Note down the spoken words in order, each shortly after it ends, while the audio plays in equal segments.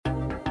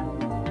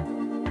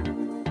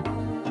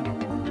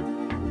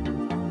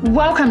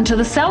Welcome to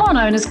the Salon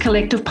Owners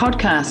Collective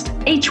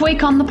podcast. Each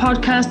week on the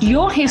podcast,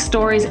 you'll hear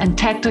stories and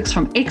tactics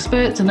from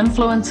experts and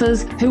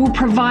influencers who will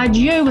provide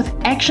you with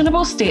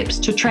actionable steps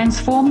to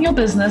transform your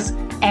business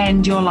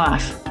and your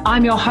life.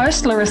 I'm your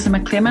host, Larissa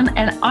McClellan,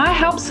 and I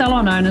help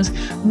salon owners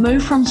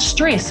move from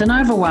stress and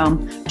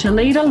overwhelm to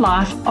lead a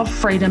life of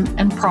freedom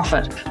and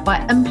profit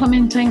by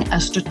implementing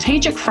a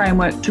strategic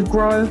framework to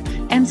grow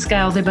and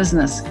scale their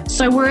business.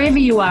 So wherever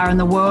you are in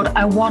the world,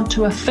 I want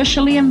to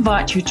officially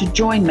invite you to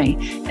join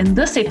me in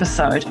this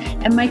episode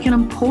and make an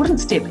important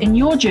step in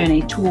your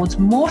journey towards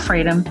more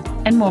freedom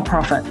and more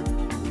profit.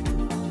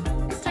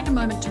 Let's take a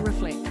moment to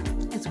reflect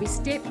as we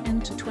step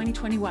into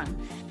 2021.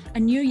 A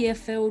new year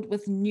filled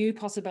with new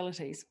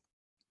possibilities.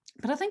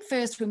 But I think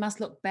first we must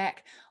look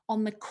back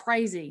on the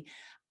crazy,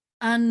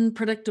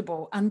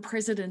 unpredictable,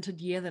 unprecedented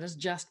year that has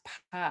just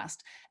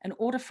passed in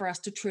order for us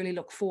to truly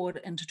look forward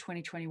into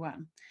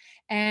 2021.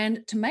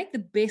 And to make the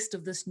best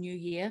of this new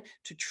year,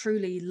 to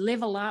truly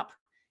level up,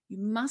 you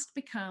must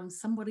become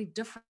somebody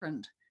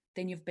different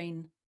than you've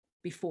been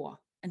before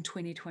in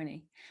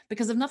 2020.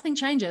 Because if nothing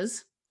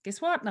changes,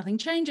 guess what? Nothing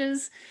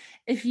changes.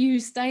 If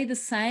you stay the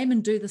same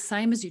and do the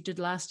same as you did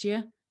last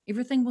year,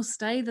 everything will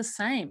stay the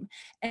same.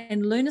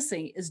 And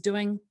lunacy is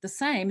doing the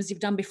same as you've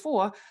done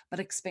before, but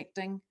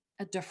expecting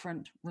a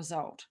different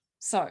result.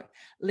 So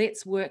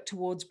let's work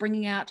towards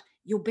bringing out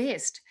your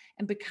best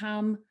and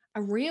become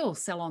a real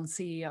salon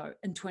CEO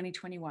in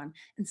 2021,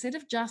 instead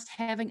of just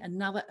having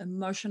another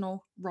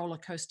emotional roller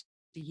coaster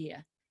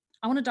year.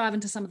 I want to dive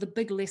into some of the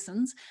big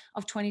lessons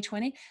of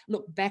 2020,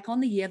 look back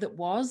on the year that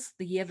was,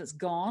 the year that's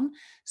gone,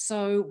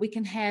 so we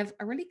can have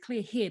a really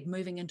clear head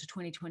moving into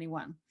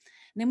 2021.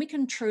 And then we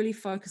can truly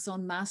focus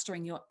on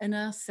mastering your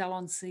inner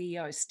salon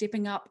CEO,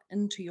 stepping up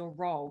into your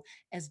role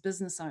as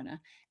business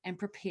owner and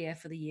prepare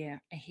for the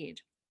year ahead.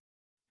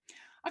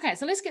 Okay,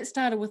 so let's get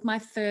started with my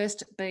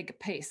first big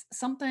piece,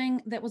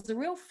 something that was the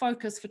real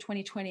focus for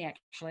 2020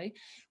 actually.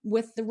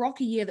 With the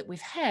rocky year that we've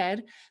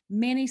had,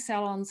 many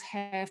salons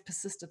have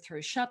persisted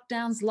through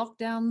shutdowns,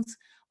 lockdowns,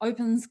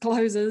 opens,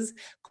 closes,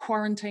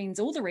 quarantines,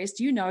 all the rest.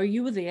 You know,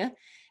 you were there.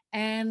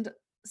 And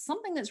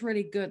something that's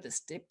really good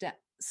that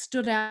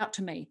stood out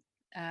to me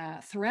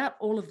throughout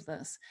all of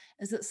this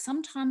is that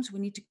sometimes we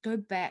need to go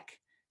back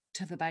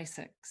to the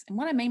basics. And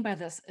what I mean by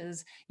this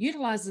is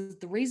utilizes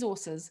the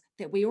resources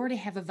that we already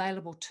have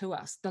available to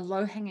us, the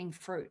low-hanging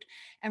fruit,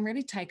 and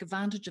really take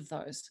advantage of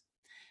those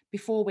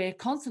before we're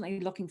constantly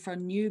looking for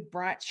new,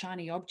 bright,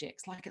 shiny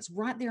objects, like it's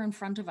right there in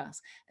front of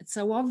us. It's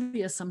so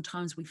obvious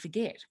sometimes we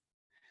forget.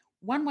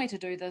 One way to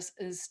do this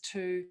is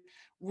to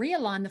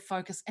realign the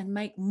focus and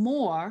make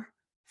more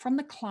from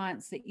the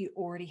clients that you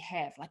already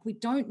have. Like, we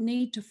don't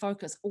need to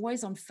focus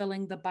always on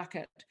filling the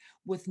bucket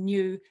with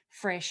new,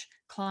 fresh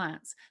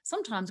clients.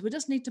 Sometimes we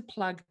just need to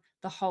plug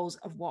the holes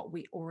of what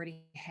we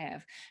already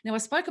have. Now, I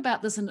spoke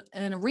about this in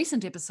a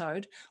recent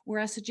episode where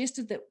I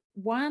suggested that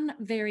one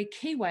very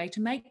key way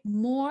to make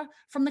more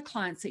from the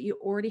clients that you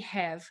already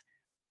have,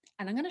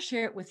 and I'm going to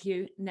share it with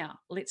you now.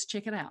 Let's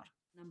check it out.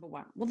 Number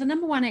one. Well, the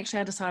number one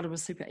actually I decided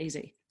was super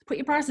easy. Put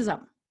your prices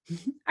up.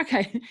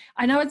 Okay,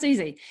 I know it's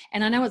easy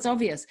and I know it's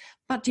obvious,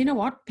 but do you know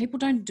what? People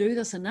don't do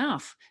this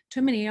enough.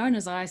 Too many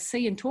owners I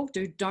see and talk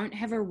to don't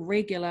have a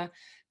regular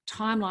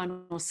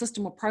timeline or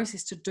system or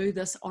process to do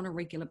this on a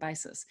regular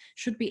basis.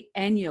 Should be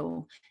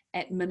annual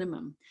at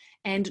minimum,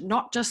 and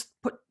not just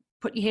put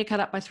your haircut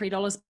up by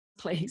 $3,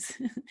 please.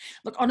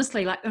 Look,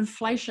 honestly, like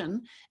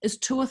inflation is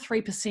 2 or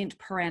 3%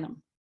 per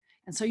annum.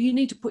 And so you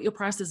need to put your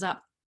prices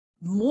up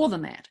more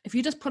than that. If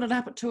you just put it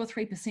up at 2 or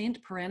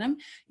 3% per annum,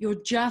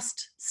 you're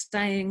just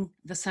staying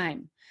the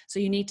same. So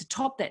you need to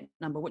top that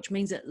number, which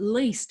means at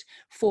least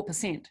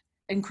 4%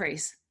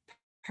 increase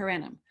per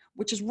annum,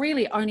 which is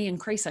really only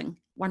increasing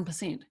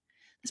 1%.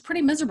 It's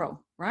pretty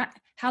miserable, right?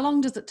 How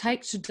long does it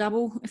take to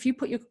double? If you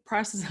put your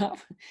prices up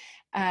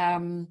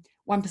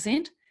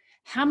 1%,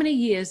 how many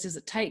years does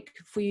it take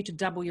for you to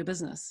double your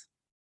business?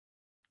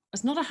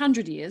 It's not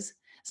 100 years.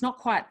 It's not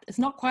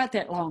quite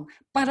that long,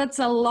 but it's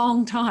a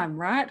long time,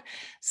 right?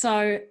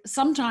 So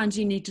sometimes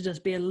you need to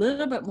just be a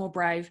little bit more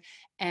brave.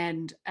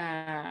 And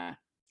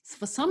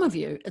for some of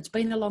you, it's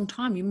been a long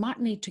time. You might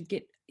need to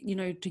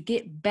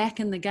get back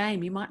in the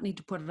game. You might need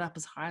to put it up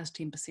as high as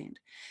 10%.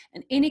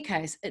 In any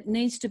case, it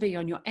needs to be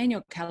on your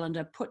annual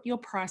calendar. Put your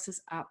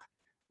prices up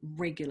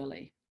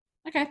regularly.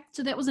 Okay,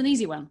 so that was an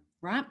easy one,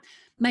 right?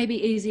 Maybe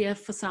easier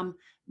for some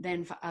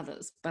than for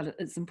others, but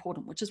it's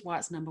important, which is why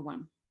it's number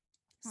one.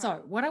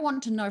 So what I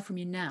wanted to know from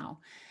you now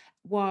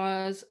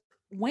was,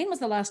 when was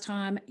the last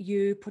time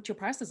you put your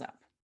prices up?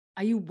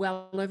 Are you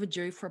well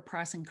overdue for a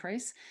price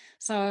increase?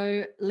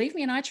 So leave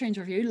me an iTunes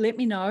review, let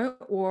me know,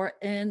 or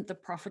in the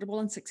Profitable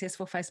and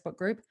Successful Facebook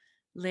group,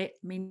 let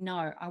me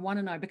know. I want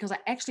to know, because I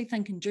actually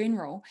think in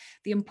general,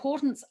 the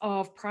importance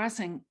of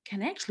pricing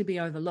can actually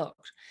be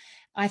overlooked.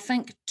 I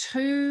think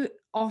too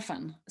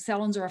often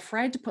salons are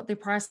afraid to put their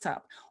price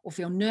up or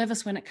feel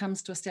nervous when it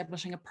comes to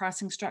establishing a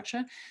pricing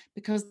structure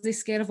because they're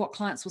scared of what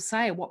clients will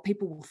say or what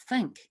people will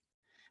think.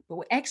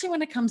 But actually,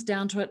 when it comes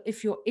down to it,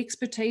 if your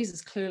expertise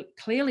is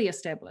clearly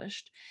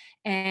established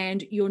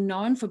and you're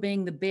known for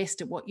being the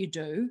best at what you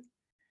do,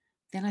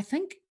 then I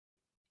think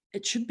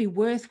it should be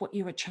worth what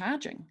you are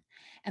charging.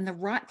 And the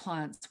right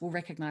clients will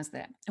recognize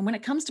that. And when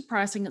it comes to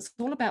pricing, it's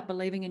all about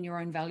believing in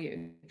your own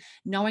value,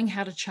 knowing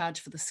how to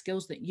charge for the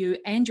skills that you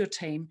and your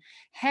team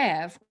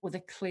have, with a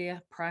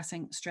clear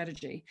pricing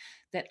strategy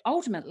that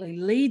ultimately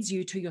leads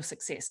you to your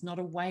success, not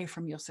away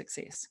from your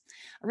success.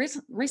 I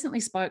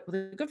recently spoke with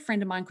a good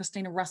friend of mine,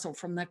 Christina Russell,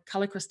 from the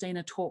Color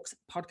Christina Talks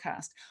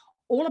podcast,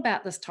 all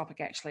about this topic,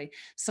 actually.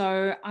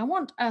 So I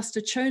want us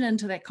to tune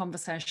into that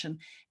conversation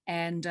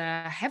and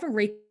have a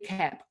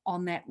recap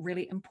on that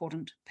really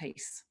important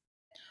piece.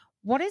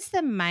 What is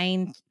the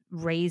main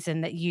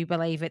reason that you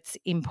believe it's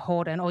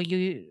important, or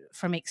you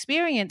from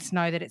experience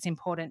know that it's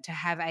important to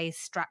have a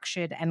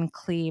structured and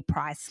clear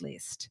price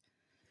list?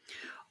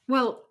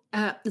 Well,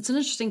 it's an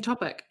interesting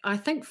topic. I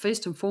think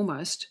first and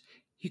foremost,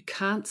 you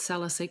can't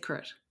sell a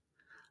secret.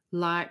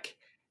 Like,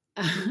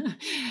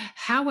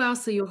 how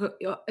else are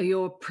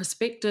your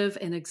prospective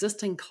and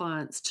existing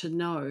clients to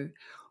know,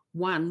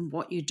 one,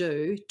 what you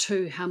do,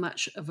 two, how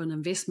much of an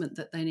investment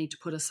that they need to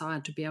put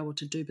aside to be able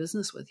to do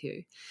business with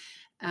you?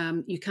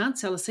 You can't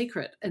sell a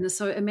secret. And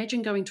so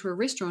imagine going to a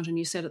restaurant and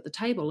you sat at the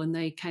table and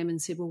they came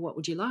and said, well, what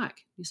would you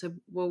like? You said,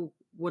 well,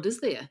 what is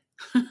there?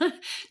 Do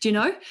you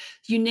know?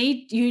 You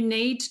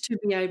need to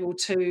be able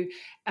to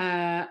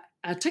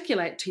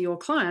articulate to your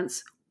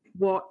clients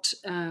what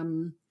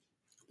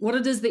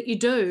it is that you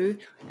do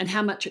and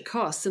how much it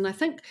costs. And I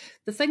think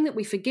the thing that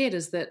we forget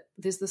is that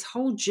there's this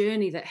whole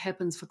journey that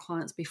happens for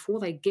clients before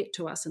they get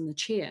to us in the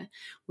chair.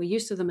 We're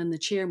used to them in the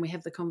chair and we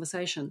have the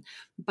conversation.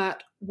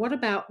 But what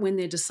about when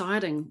they're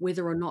deciding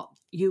whether or not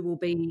you will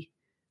be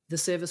the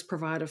service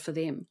provider for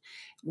them?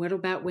 What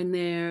about when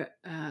they're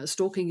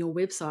stalking your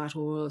website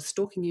or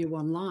stalking you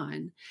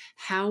online?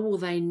 How will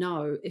they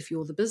know if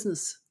you're the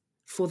business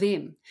for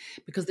them?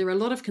 Because there are a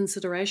lot of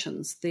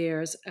considerations.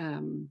 There's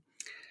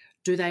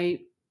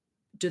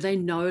do they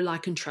know,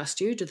 like, and trust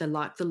you? Do they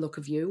like the look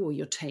of you or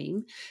your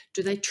team?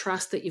 Do they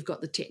trust that you've got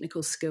the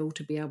technical skill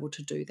to be able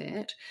to do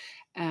that?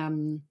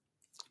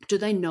 Do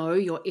they know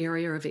your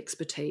area of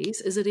expertise?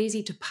 Is it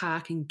easy to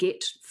park and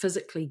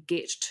physically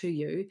get to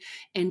you?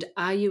 And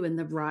are you in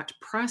the right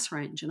price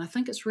range? And I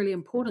think it's really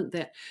important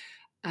that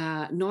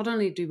not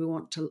only do we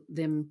want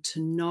them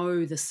to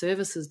know the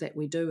services that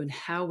we do and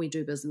how we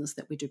do business,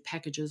 that we do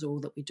packages or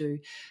that we do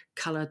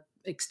colour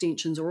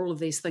extensions or all of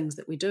these things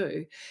that we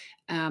do,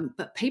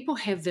 but people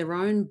have their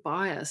own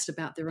bias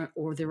about their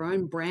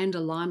own brand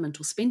alignment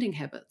or spending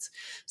habits.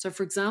 So,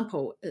 for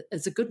example,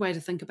 it's a good way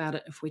to think about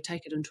it if we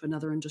take it into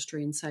another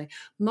industry and say,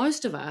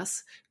 most of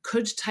us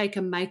could take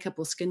a makeup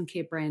or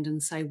skincare brand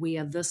and say we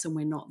are this and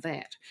we're not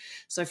that.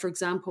 So, for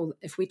example,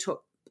 if we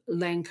took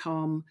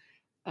Lancome,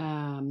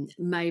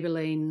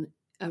 Maybelline,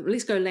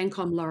 let's go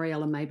Lancome,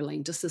 L'Oreal and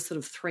Maybelline, just as sort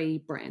of three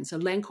brands. So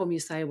Lancome, you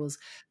say, was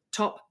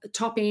top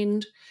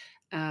end.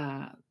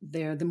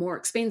 They're the more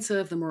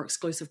expensive, the more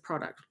exclusive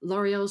product.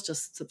 L'Oreal's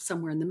just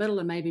somewhere in the middle,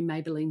 and maybe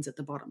Maybelline's at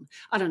the bottom.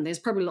 I don't know, there's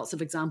probably lots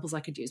of examples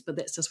I could use, but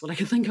that's just what I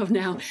can think of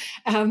now.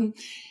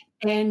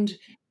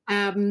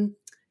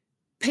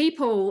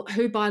 People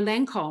who buy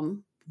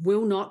Lancome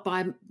will not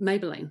buy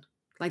Maybelline.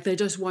 Like, they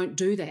just won't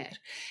do that.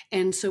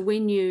 And so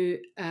when you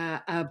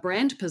are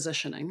brand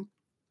positioning,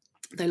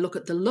 they look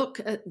at the look,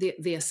 at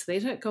the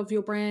aesthetic of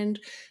your brand,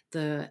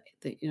 the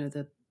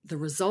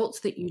results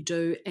that you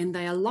do, and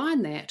they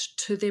align that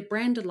to their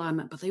brand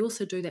alignment, but they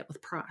also do that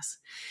with price.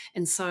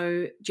 And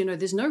so,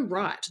 there's no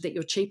right that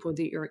you're cheap or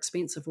that you're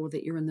expensive or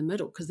that you're in the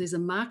middle, because there's a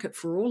market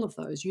for all of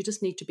those. You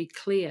just need to be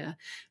clear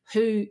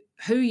who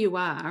you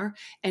are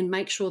and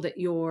make sure that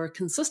you're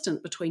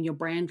consistent between your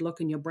brand look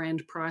and your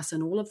brand price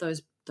and all of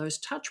those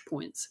touch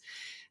points.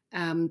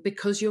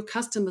 Because your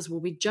customers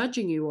will be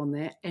judging you on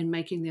that and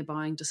making their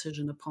buying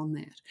decision upon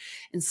that.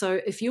 And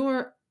so if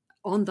you're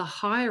on the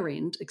higher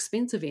end,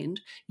 expensive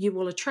end, you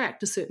will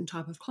attract a certain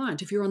type of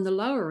client. If you're on the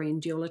lower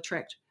end, you'll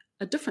attract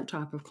a different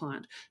type of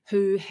client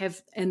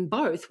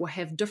both will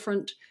have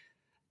different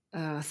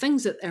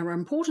things that are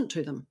important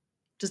to them.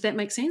 Does that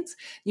make sense?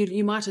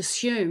 You might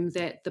assume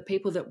that the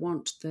people that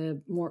want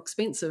the more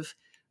expensive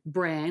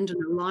brand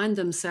and align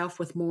themselves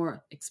with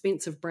more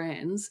expensive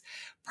brands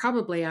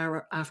probably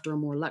are after a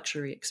more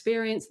luxury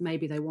experience.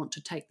 Maybe they want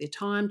to take their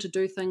time to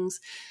do things.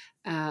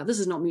 This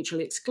is not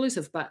mutually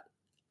exclusive, but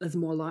is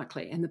more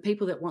likely. And the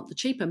people that want the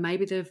cheaper,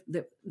 maybe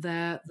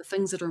the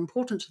things that are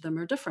important to them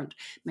are different.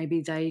 Maybe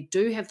they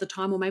do have the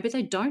time, or maybe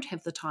they don't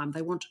have the time.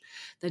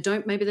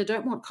 Maybe they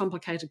don't want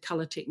complicated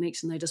color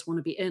techniques and they just want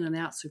to be in and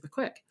out super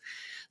quick.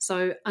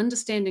 So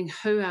understanding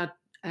who our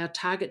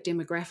target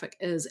demographic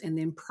is and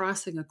then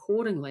pricing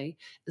accordingly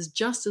is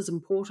just as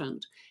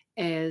important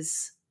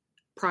as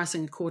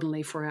pricing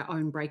accordingly for our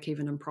own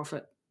break-even and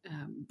profit,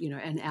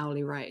 an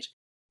hourly rate.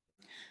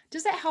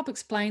 Does that help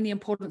explain the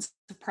importance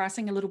of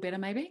pricing a little better,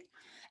 maybe?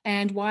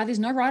 And why there's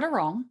no right or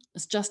wrong?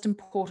 It's just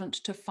important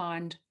to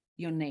find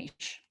your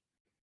niche.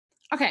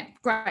 Okay,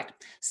 great.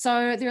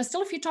 So there are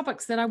still a few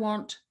topics that I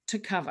want to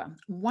cover.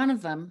 One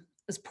of them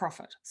is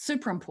profit,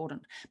 super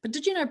important. But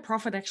did you know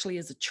profit actually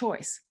is a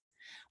choice?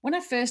 When I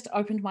first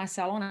opened my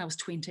salon, I was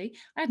 20.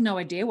 I had no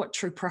idea what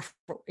true profit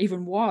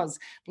even was,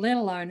 let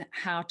alone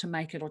how to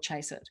make it or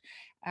chase it.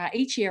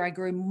 Each year, I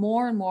grew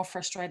more and more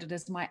frustrated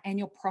as my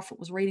annual profit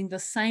was reading the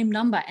same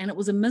number, and it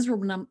was a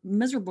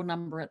miserable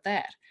number at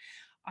that.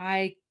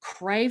 I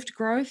craved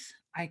growth.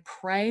 I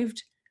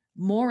craved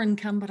more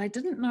income, but I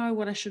didn't know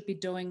what I should be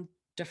doing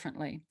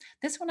differently.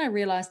 That's when I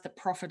realized that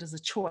profit is a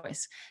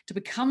choice. To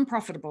become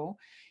profitable,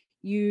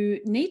 you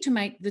need to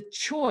make the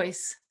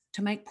choice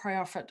to make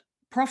profit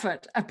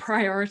a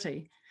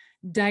priority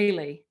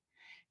daily.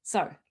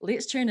 So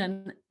let's tune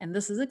in, and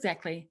this is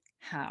exactly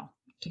how.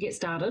 To get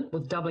started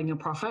with doubling your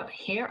profit,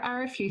 here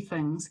are a few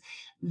things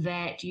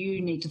that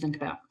you need to think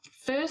about.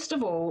 First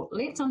of all,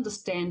 let's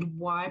understand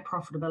why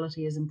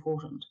profitability is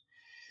important.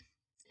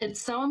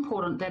 It's so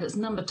important that it's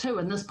number 2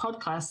 in this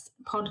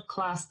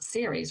podcast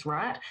series,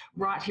 right?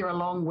 Right here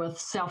along with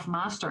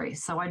self-mastery.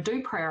 So I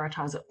do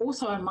prioritize it.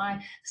 Also in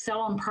my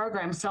salon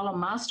program, Salon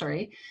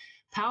Mastery,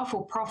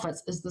 Powerful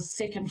Profits is the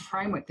second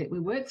framework that we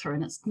work through.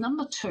 And it's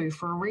number 2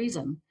 for a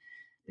reason.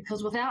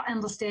 Because without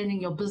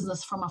understanding your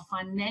business from a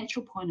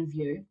financial point of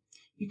view,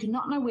 you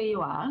cannot know where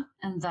you are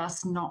and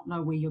thus not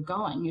know where you're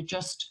going. You're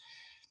just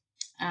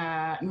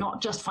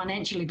not just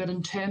financially, but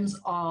in terms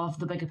of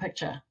the bigger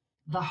picture,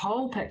 the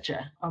whole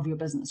picture of your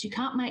business. You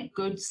can't make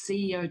good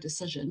CEO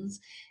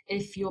decisions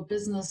if your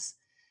business,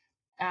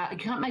 you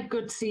can't make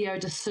good CEO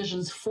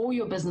decisions for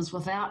your business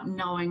without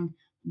knowing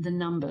the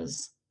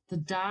numbers. The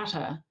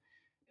data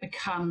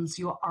becomes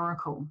your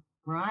oracle,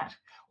 right?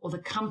 Or the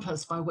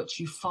compass by which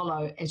you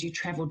follow as you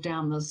travel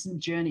down this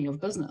journey of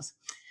business.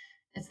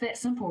 It's that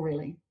simple,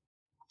 really.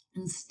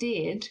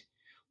 Instead,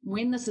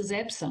 when this is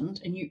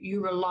absent and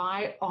you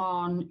rely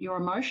on your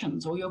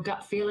emotions or your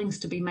gut feelings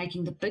to be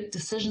making the big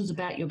decisions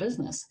about your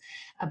business,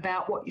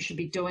 about what you should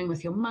be doing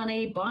with your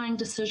money, buying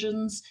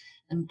decisions,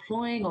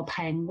 employing or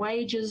paying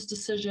wages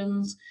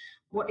decisions,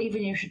 what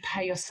even you should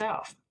pay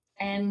yourself.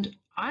 And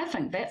I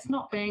think that's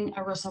not being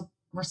a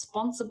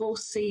responsible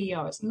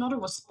CEO. It's not a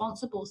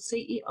responsible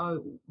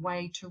CEO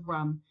way to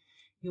run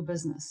your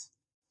business.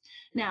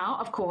 Now,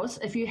 of course,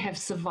 if you have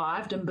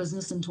survived in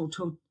business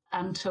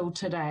until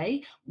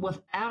today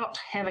without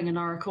having an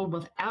oracle,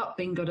 without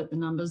being good at the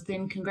numbers,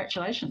 then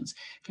congratulations.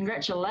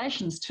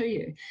 Congratulations to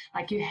you.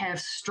 Like, you have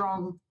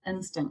strong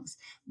instincts.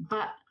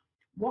 But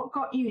what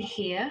got you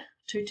here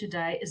to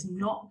today is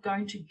not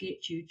going to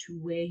get you to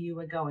where you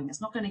are going.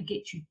 It's not going to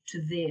get you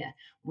to there,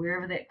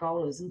 wherever that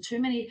goal is. And too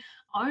many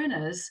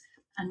owners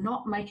are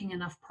not making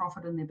enough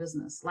profit in their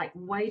business, like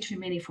way too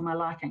many for my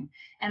liking.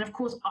 And of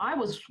course, I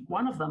was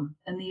one of them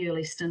in the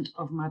early stint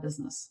of my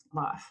business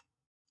life.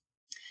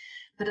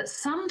 But at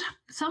some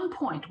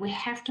point, we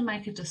have to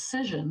make a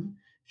decision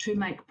to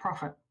make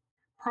profit.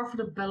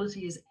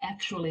 Profitability is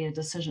actually a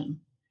decision,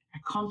 a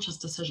conscious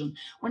decision.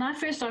 When I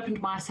first opened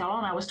my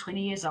salon, I was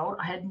 20 years old.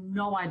 I had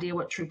no idea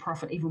what true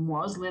profit even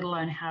was, let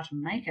alone how to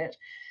make it.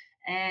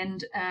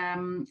 And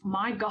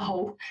my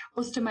goal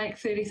was to make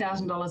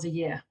 $30,000 a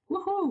year.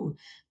 Woohoo!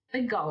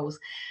 Big goals.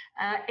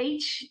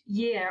 Each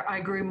year, I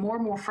grew more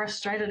and more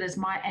frustrated as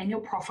my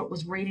annual profit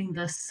was reading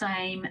the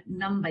same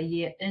number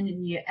year in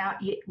and year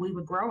out, yet we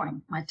were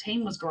growing. My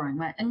team was growing.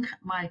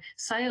 My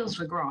sales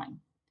were growing.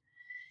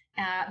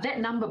 That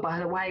number, by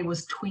the way,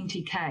 was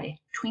 20K.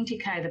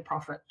 20K the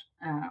profit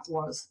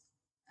was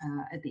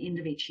at the end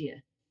of each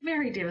year.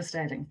 Very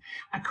devastating.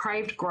 I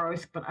craved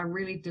growth, but I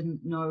really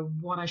didn't know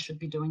what I should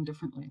be doing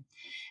differently.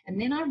 And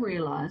then I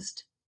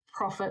realized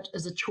profit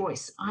is a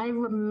choice. I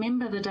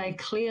remember the day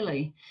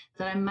clearly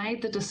that I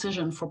made the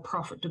decision for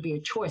profit to be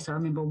a choice. I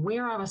remember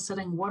where I was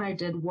sitting, what I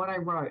did, what I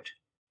wrote.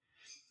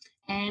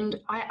 And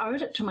I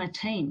owed it to my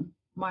team,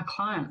 my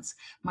clients,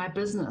 my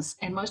business,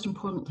 and most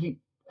importantly,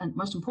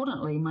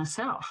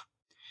 myself.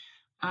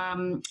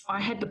 I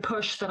had the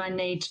push that I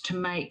need to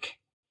make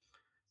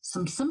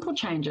some simple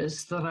changes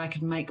so that I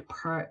could make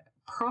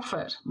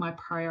profit my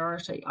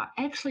priority. I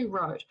actually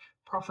wrote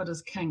profit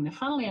is king. Now,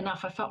 funnily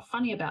enough, I felt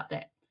funny about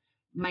that,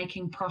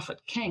 making profit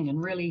king and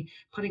really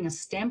putting a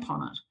stamp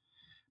on it.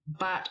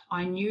 But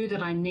I knew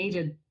that I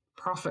needed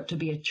profit to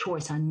be a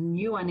choice. I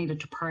knew I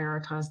needed to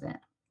prioritize that.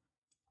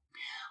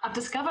 I've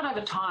discovered over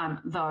time,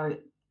 though,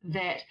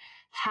 that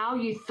how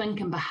you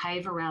think and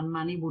behave around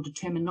money will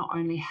determine not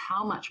only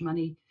how much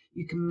money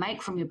you can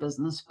make from your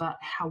business, but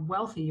how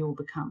wealthy you'll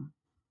become.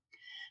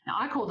 Now,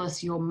 I call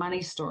this your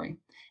money story,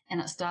 and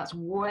it starts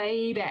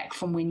way back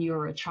from when you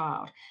were a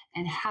child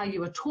and how you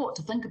were taught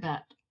to think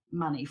about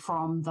money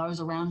from those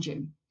around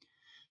you.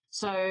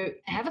 So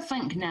have a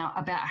think now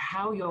about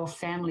how your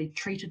family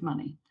treated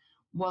money.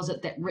 Was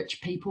it that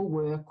rich people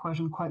were, quote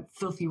unquote,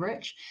 filthy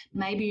rich?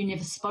 Maybe you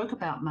never spoke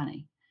about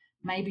money.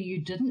 Maybe you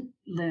didn't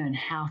learn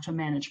how to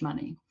manage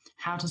money,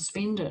 how to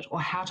spend it,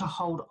 or how to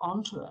hold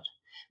on to it.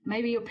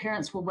 Maybe your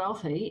parents were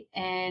wealthy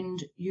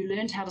and you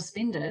learned how to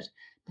spend it,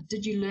 but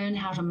did you learn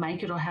how to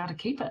make it or how to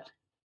keep it?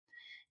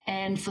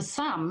 And for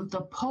some,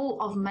 the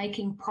pull of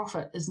making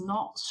profit is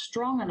not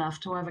strong enough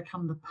to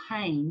overcome the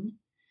pain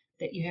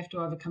that you have to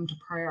overcome to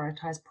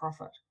prioritize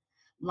profit.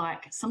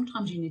 Like,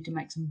 sometimes you need to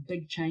make some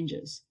big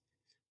changes,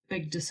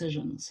 big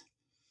decisions.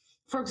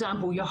 For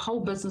example, your whole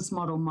business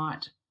model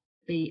might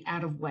be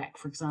out of whack.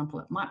 For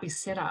example, it might be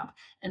set up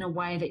in a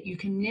way that you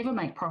can never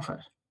make profit.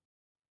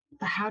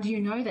 But how do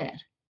you know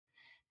that?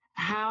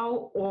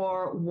 How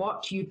or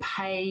what you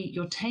pay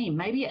your team?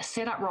 Maybe it's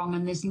set up wrong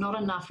and there's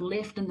not enough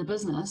left in the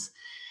business,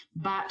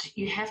 but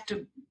you have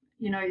to,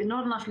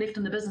 not enough left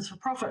in the business for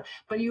profit,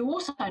 but you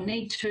also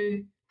need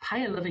to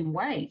pay a living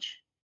wage.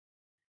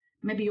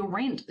 Maybe your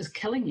rent is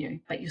killing you,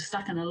 but you're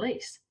stuck in a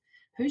lease.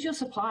 Who's your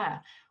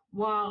supplier?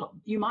 While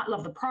you might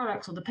love the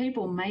products or the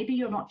people, maybe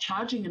you're not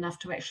charging enough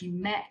to actually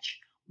match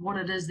what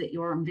it is that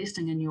you're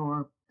investing in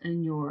your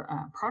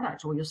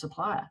product or your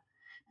supplier.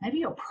 Maybe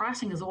your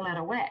pricing is all out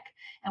of whack.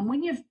 And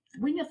when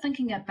you're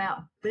thinking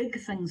about big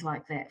things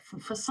like that,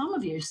 for some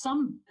of you,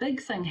 some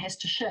big thing has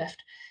to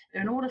shift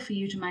in order for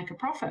you to make a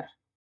profit.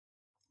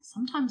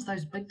 Sometimes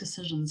those big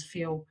decisions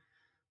feel,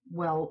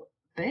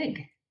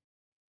 big.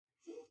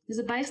 There's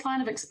a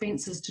baseline of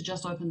expenses to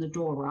just open the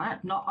door,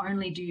 right? Not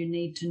only do you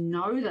need to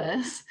know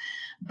this,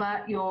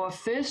 but your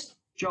first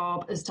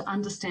job is to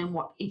understand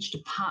what each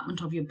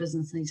department of your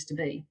business needs to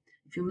be.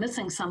 If you're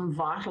missing some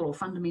vital or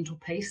fundamental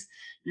piece,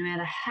 no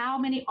matter how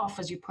many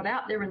offers you put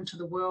out there into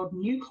the world,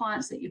 new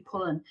clients that you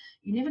pull in,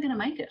 you're never going to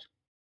make it.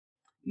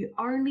 You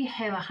only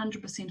have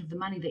 100% of the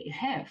money that you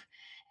have.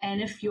 And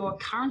if your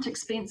current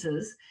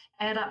expenses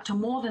add up to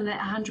more than that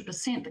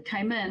 100% that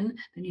came in,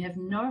 then you have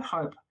no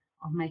hope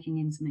of making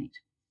ends meet.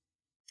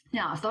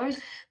 Now, if those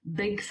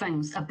big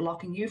things are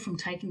blocking you from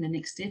taking the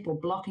next step or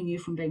blocking you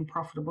from being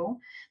profitable,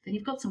 then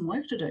you've got some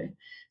work to do.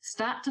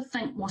 Start to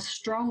think more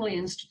strongly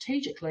and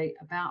strategically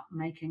about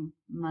making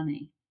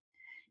money.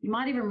 You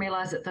might even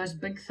realize that those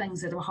big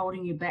things that are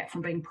holding you back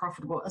from being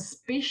profitable,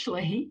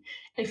 especially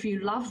if you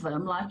love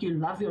them, like you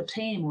love your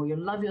team or you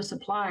love your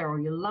supplier or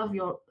you love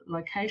your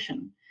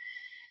location.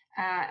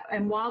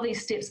 And while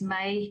these steps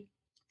may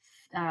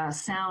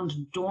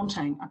sound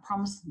daunting, I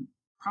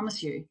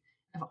promise you,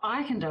 if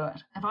I can do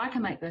it, if I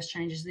can make those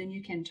changes, then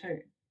you can too.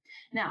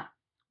 Now,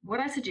 what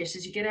I suggest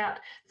is you get out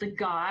the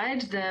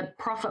guide, the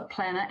profit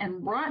planner,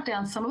 and write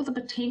down some of the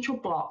potential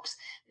blocks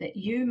that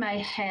you may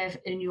have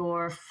in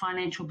your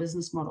financial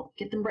business model.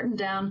 Get them written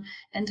down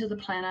into the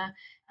planner.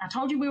 I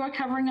told you we were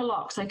covering a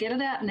lot, so get it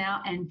out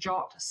now and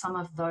jot some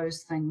of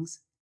those things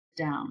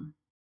down.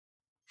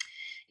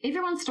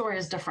 Everyone's story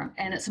is different,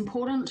 and it's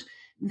important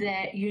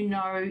that you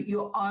know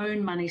your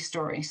own money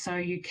story so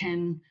you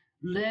can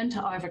learn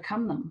to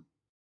overcome them.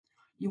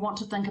 You want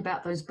to think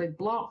about those big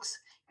blocks.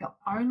 You're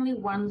only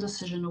one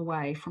decision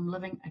away from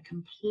living a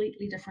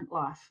completely different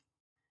life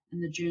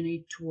in the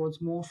journey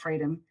towards more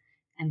freedom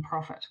and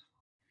profit.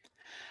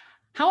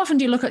 How often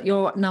do you look at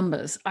your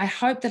numbers? I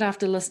hope that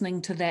after listening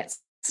to that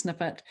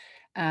snippet,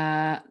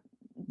 that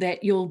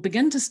you'll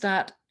begin to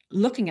start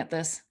looking at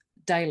this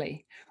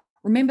daily.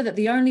 Remember that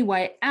the only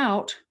way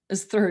out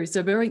is through.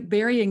 So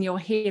burying your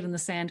head in the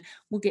sand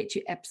will get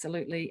you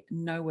absolutely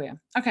nowhere.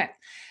 Okay.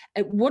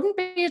 It wouldn't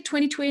be a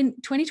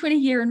 2020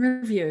 year in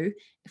review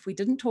if we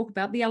didn't talk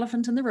about the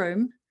elephant in the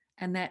room,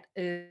 and that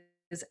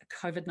is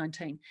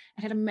COVID-19.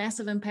 It had a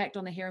massive impact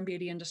on the hair and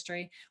beauty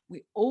industry.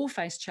 We all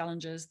faced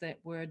challenges that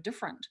were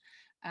different,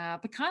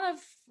 but kind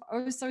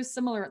of so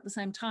similar at the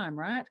same time,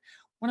 right?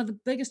 One of the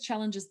biggest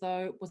challenges,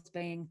 though, was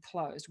being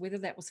closed, whether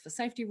that was for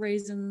safety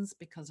reasons,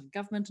 because of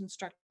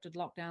government-instructed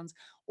lockdowns,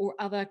 or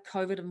other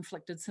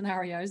COVID-inflicted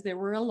scenarios. There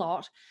were a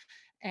lot.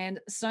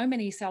 And so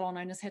many salon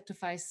owners had to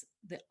face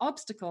the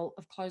obstacle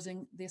of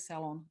closing their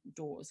salon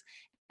doors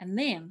and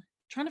then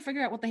trying to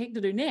figure out what the heck to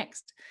do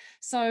next.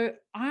 So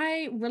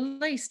I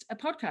released a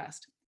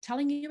podcast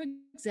telling you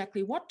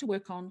exactly what to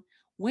work on,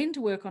 when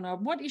to work on, or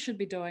what you should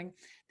be doing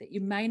that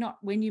you may not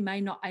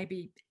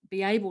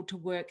be able to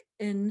work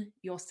in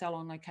your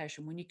salon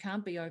location, when you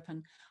can't be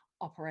open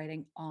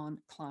operating on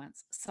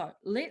clients. So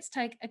let's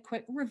take a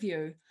quick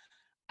review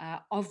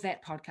of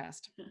that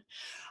podcast.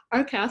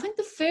 Okay, I think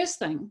the first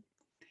thing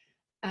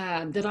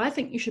that I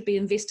think you should be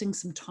investing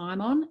some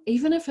time on,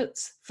 even if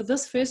it's for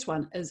this first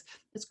one,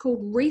 it's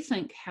called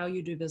Rethink How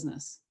You Do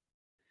Business.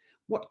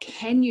 What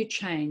can you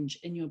change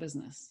in your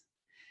business?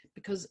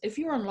 Because if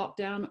you're on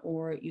lockdown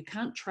or you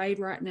can't trade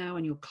right now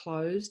and you're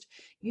closed,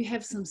 you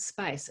have some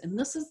space. And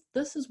this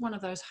is one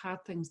of those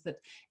hard things that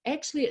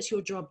actually it's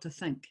your job to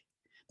think.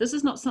 This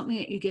is not something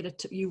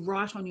that you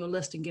write on your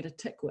list and get a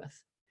tick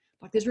with.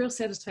 Like, there's real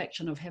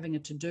satisfaction of having a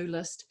to-do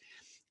list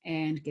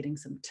and getting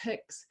some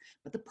ticks.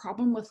 But the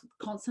problem with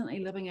constantly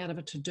living out of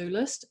a to-do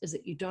list is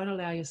that you don't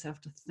allow yourself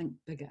to think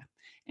bigger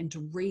and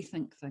to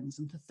rethink things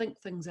and to think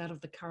things out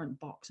of the current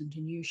box into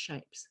new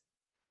shapes.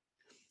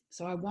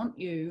 So I want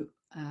you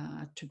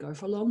to go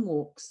for long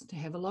walks, to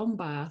have a long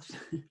bath,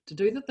 to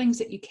do the things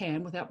that you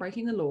can without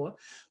breaking the law.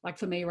 Like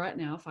for me right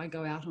now, if I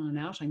go out on an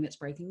outing that's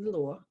breaking the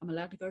law, I'm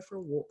allowed to go for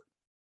a walk.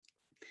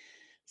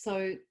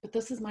 So, but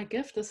this is my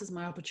gift. This is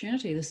my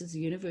opportunity. This is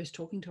the universe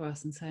talking to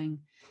us and saying,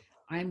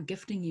 I am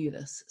gifting you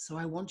this, so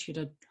I want you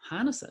to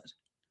harness it.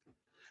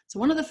 So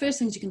one of the first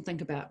things you can think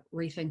about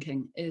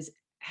rethinking is,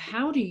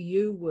 how do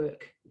you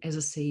work as a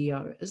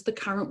CEO? Is the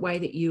current way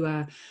that you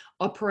are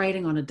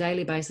operating on a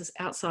daily basis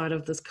outside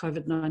of this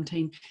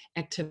COVID-19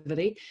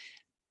 activity,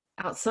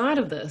 outside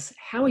of this,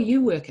 how are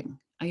you working?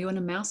 Are you in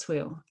a mouse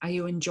wheel? Are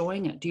you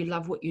enjoying it? Do you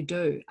love what you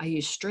do? Are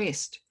you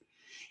stressed?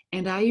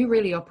 And are you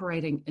really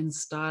operating in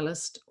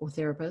stylist or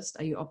therapist?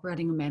 Are you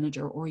operating a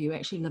manager, or are you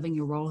actually living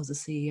your role as a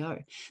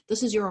CEO?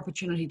 This is your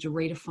opportunity to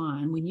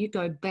redefine. When you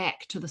go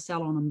back to the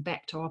salon and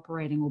back to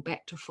operating or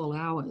back to full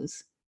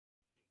hours,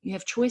 you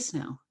have choice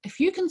now. If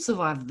you can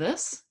survive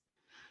this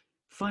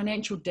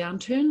financial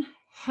downturn,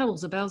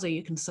 hell's a bellsy,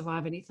 you can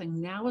survive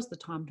anything. Now is the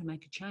time to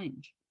make a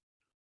change.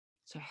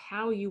 So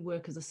how you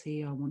work as a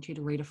CEO, I want you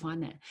to redefine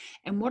that.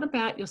 And what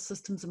about your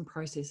systems and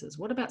processes?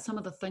 What about some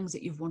of the things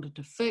that you've wanted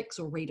to fix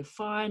or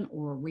redefine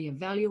or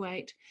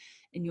reevaluate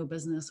in your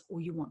business,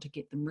 or you want to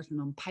get them written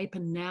on paper?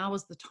 Now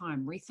is the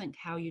time. Rethink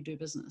how you do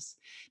business.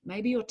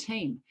 Maybe your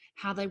team,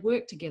 how they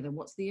work together,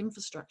 what's the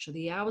infrastructure,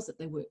 the hours that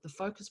they work, the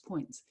focus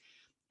points,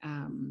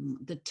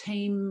 the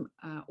team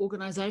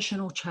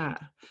organizational chart,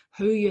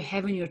 who you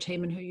have in your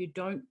team and who you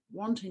don't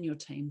want in your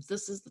team.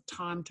 This is the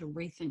time to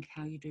rethink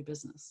how you do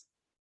business.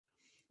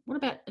 What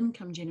about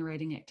income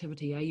generating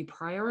activity? Are you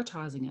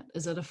prioritizing it?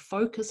 Is it a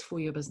focus for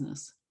your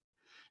business?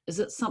 Is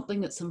it something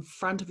that's in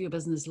front of your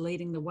business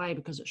leading the way,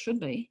 because it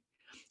should be?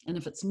 And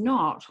if it's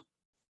not,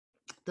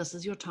 this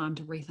is your time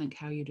to rethink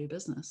how you do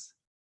business.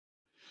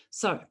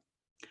 So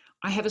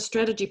I have a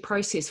strategy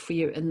process for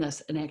you in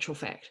actual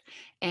fact,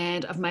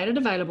 and I've made it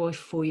available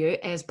for you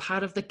as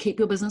part of the Keep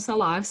Your Business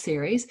Alive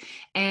series,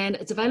 and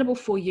it's available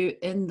for you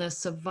in the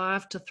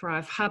Survive to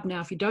Thrive Hub.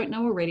 Now, if you don't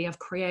know already, I've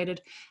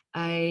created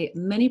a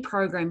mini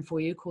program for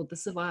you called the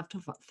Survive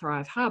to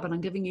Thrive Hub, and I'm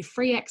giving you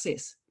free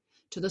access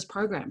to this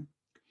program,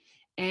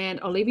 and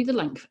I'll leave you the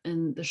link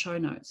in the show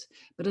notes.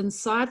 But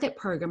inside that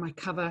program,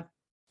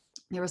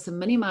 there are some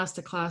mini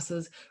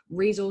masterclasses,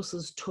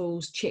 resources,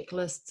 tools,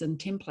 checklists, and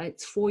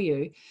templates for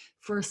you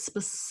for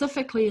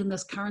specifically in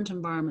this current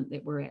environment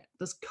that we're at,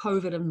 this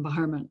COVID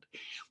environment,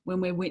 when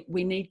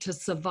we need to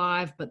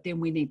survive, but then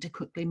we need to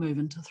quickly move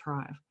into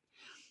thrive.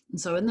 And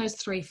so in those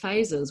 3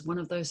 phases, one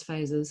of those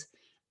phases,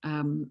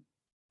 I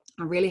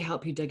really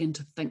help you dig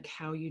into think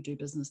how you do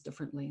business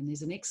differently. And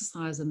there's an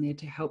exercise in there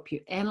to help you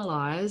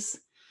analyze,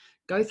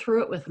 go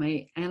through it with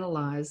me,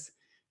 analyze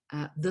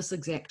this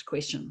exact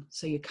question,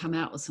 so you come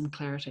out with some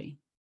clarity.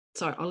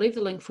 So I'll leave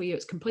the link for you.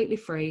 It's completely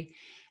free.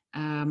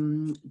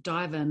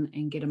 Dive in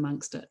and get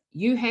amongst it.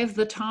 You have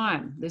the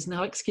time. There's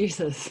no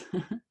excuses.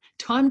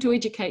 Time to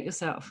educate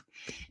yourself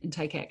and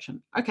take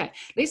action. Okay,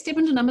 let's step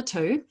into number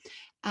 2.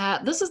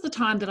 This is the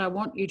time that I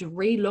want you to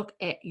re-look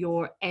at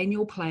your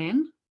annual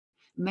plan,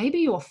 maybe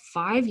your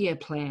 5-year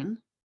plan.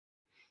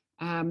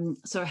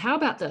 So how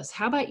about this?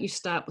 How about you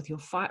start with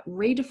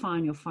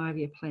redefine your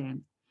 5-year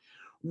plan?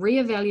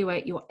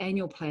 Reevaluate your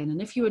annual plan. And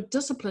if you were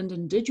disciplined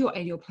and did your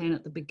annual plan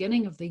at the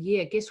beginning of the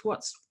year, guess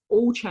what's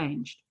all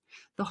changed?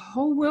 The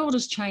whole world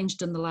has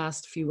changed in the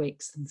last few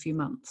weeks and few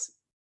months.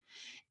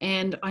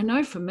 And I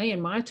know for me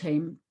and my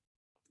team,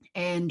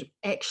 and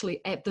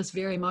actually at this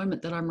very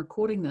moment that I'm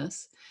recording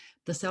this,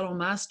 the Salon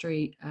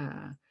Mastery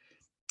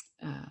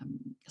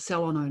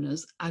salon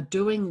owners are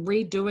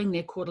redoing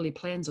their quarterly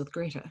plans with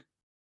Greta.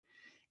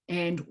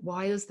 And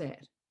why is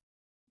that?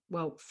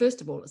 Well,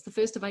 first of all, it's the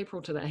 1st of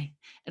April today.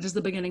 It is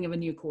the beginning of a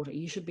new quarter.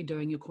 You should be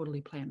doing your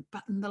quarterly plan.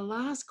 But in the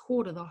last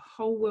quarter, the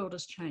whole world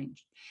has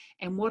changed.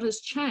 And what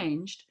has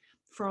changed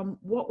from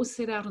what was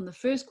set out in the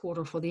first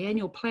quarter for the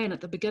annual plan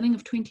at the beginning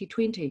of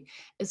 2020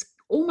 is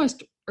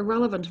almost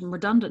irrelevant and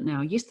redundant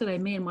now. Yesterday,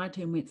 me and my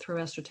team went through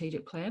our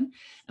strategic plan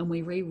and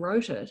we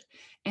rewrote it.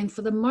 And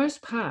for the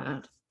most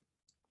part,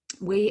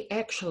 we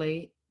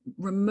actually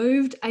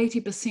removed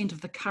 80% of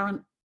the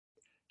current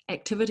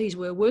activities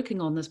we're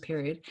working on this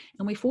period,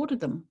 and we forwarded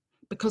them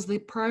because the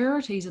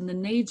priorities and the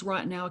needs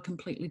right now are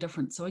completely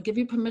different. So I give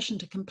you permission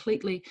to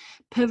completely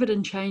pivot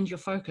and change your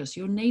focus.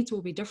 Your needs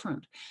will be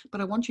different,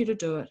 but I want you to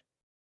do it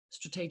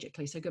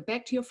strategically. So go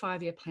back to your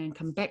 5-year plan,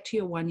 come back to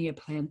your 1-year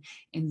plan,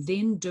 and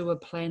then do a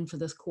plan for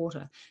this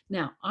quarter.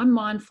 Now, I'm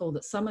mindful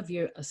that some of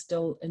you are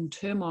still in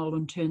turmoil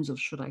in terms of,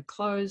 should I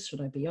close?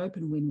 Should I be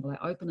open? When will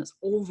I open? It's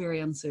all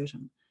very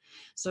uncertain.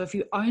 So if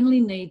you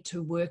only need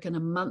to work in a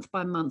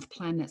month-by-month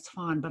plan, that's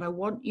fine. But I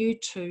want you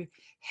to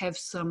have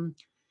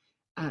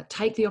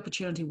take the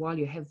opportunity while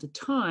you have the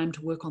time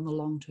to work on the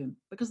long term,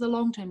 because the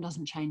long term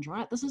doesn't change,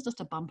 right? This is just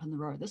a bump in the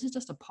road. This is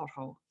just a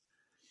pothole.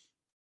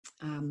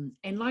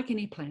 And like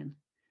any plan,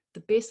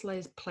 the best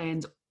laid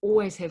plans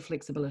always have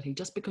flexibility.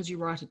 Just because you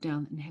write it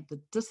down and have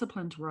the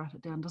discipline to write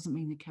it down doesn't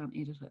mean you can't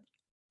edit it.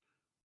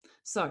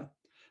 So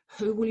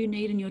who will you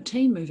need in your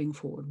team moving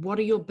forward? What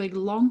are your big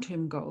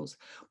long-term goals?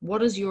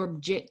 What is your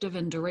objective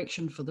and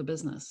direction for the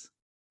business?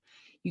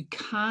 You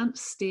can't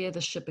steer the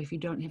ship if you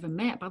don't have a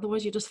map.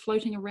 Otherwise, you're just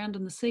floating around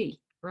in the sea,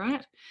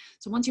 right?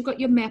 So once you've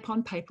got your map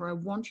on paper, I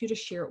want you to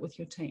share it with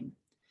your team.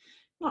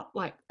 Not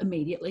like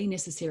immediately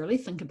necessarily.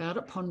 Think about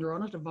it, ponder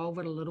on it, evolve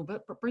it a little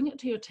bit, but bring it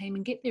to your team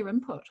and get their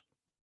input.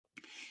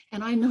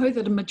 And I know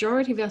that a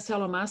majority of our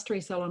Salon Mastery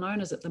salon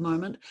owners at the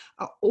moment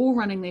are all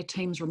running their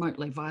teams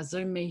remotely via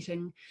Zoom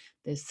meeting.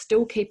 They're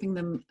still keeping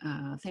them,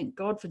 thank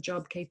God for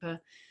JobKeeper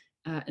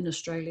in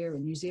Australia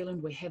and New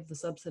Zealand. We have the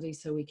subsidy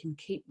so we can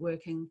keep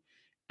working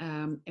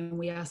and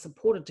we are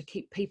supported to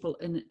keep people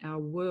in our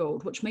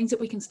world, which means that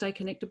we can stay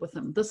connected with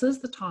them. This is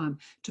the time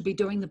to be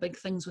doing the big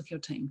things with your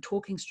team,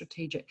 talking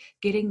strategic,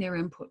 getting their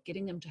input,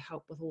 getting them to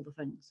help with all the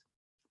things,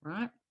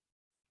 right?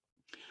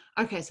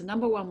 Okay, so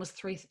number 1 was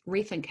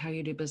rethink how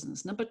you do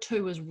business. Number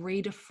 2 is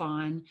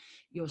redefine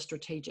your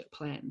strategic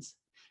plans.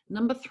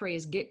 Number 3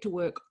 is get to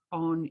work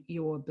on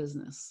your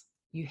business.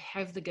 You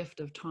have the gift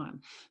of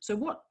time. So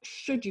what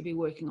should you be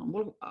working on?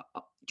 Well,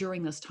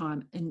 during this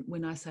time, and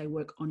when I say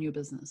work on your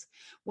business,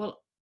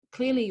 well,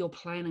 clearly your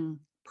planning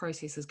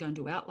process is going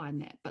to outline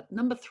that. But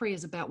number 3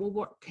 is about, well,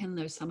 what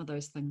can some of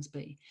those things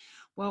be?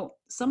 Well,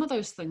 some of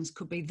those things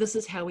could be, this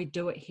is how we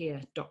do it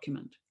here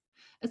document.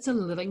 It's a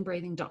living,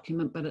 breathing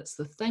document, but it's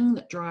the thing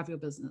that drives your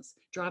business.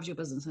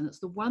 And it's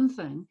the one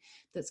thing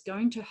that's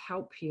going to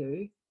help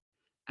you.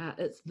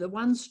 It's the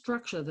one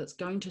structure that's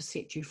going to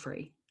set you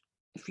free.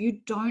 If you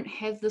don't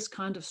have this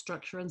kind of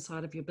structure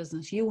inside of your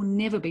business, you will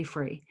never be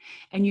free.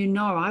 And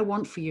I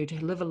want for you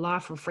to live a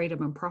life of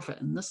freedom and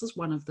profit. And this is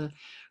one of the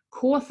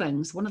core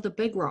things, one of the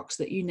big rocks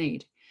that you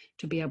need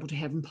to be able to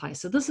have in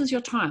place. So this is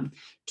your time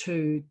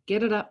to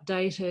get it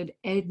updated,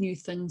 add new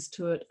things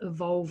to it,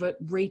 evolve it,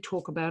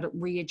 re-talk about it,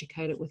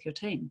 re-educate it with your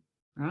team,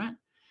 right?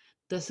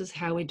 This is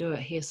how we do it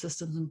here.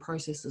 Systems and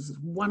processes is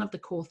one of the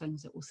core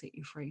things that will set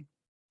you free.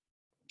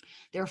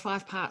 There are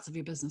 5 parts of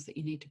your business that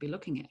you need to be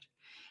looking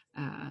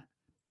at.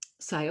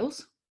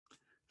 Sales,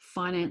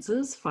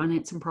 finances,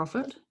 finance and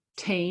profit,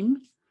 team,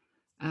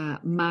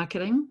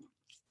 marketing,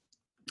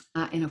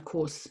 and of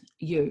course,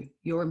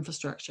 your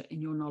infrastructure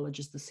and your knowledge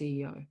as the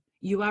CEO.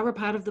 You are a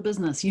part of the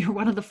business. You're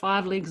one of the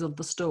 5 legs of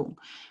the stool,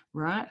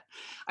 right?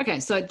 Okay,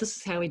 so this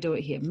is how we do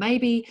it here.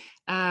 Maybe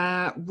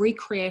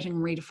recreating,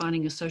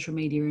 redefining your social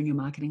media and your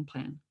marketing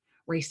plan,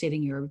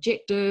 resetting your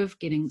objective,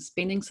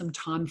 spending some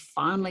time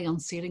finally on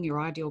setting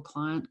your ideal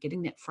client,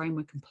 getting that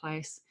framework in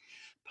place,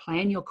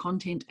 plan your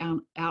content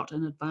out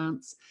in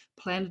advance,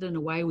 plan it in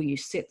a way where you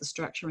set the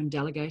structure and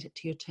delegate it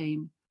to your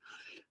team,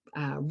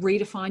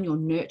 redefine your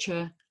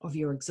nurture of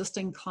your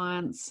existing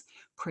clients,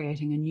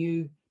 creating a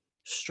new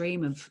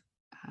stream of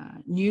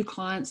new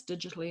clients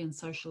digitally and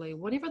socially,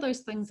 whatever those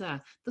things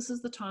are. This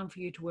is the time for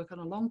you to work on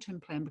a long-term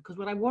plan, because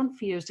what I want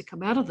for you is to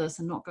come out of this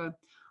and not go,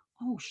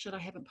 oh shit, I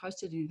haven't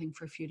posted anything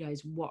for a few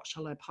days. What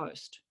shall I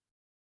post?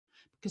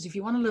 Because if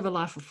you want to live a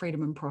life of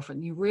freedom and profit,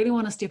 and you really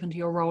want to step into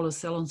your role as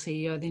Salon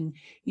CEO, then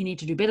you need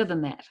to do better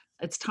than that.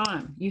 It's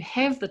time. You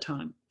have the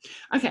time.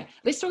 Okay,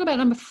 let's talk about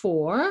number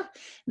 4.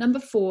 Number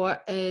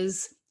 4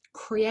 is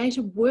create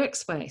a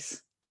workspace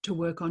to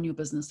work on your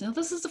business. Now,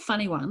 this is a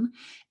funny one,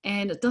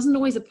 and it doesn't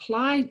always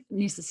apply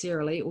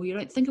necessarily, or you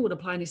don't think it would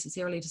apply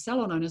necessarily to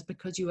salon owners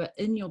because you are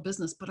in your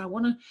business, but I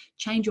want to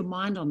change your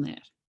mind on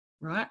that.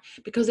 Right?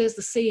 Because as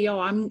the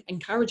CEO, I'm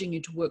encouraging you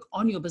to work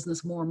on your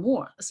business more and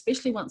more,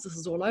 especially once this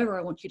is all over.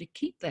 I want you to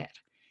keep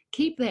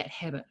that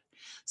habit.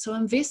 So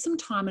invest some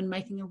time in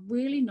making a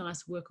really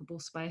nice workable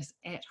space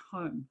at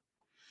home.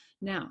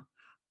 Now,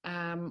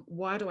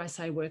 why do I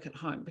say work at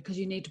home? Because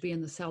you need to be in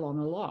the salon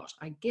a lot.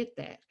 I get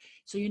that.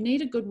 So you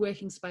need a good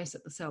working space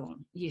at the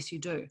salon. Yes, you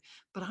do.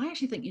 But I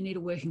actually think you need a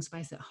working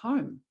space at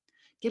home.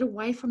 Get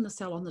away from the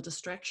salon, the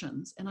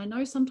distractions. And I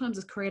know sometimes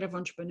as creative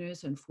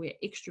entrepreneurs, and if we're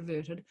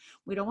extroverted,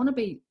 we don't want to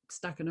be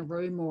stuck in a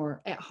room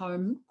or at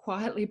home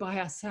quietly by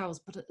ourselves,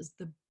 but it is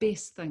the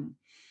best thing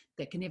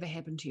that can ever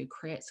happen to you.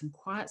 Create some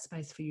quiet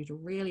space for you to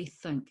really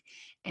think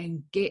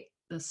and get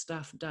the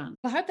stuff done.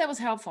 I hope that was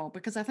helpful,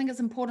 because I think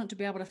it's important to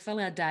be able to fill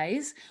our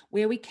days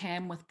where we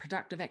can with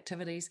productive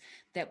activities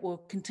that will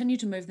continue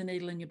to move the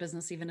needle in your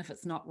business, even if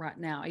it's not right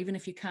now, even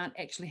if you can't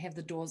actually have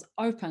the doors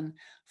open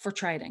for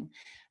trading.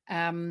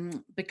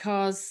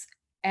 Because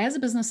as a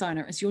business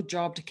owner, it's your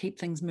job to keep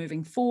things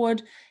moving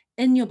forward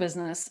in your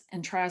business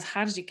and try as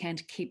hard as you can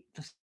to keep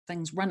the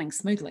things running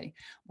smoothly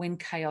when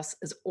chaos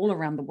is all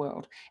around the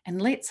world.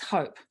 And let's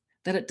hope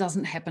that it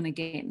doesn't happen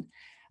again.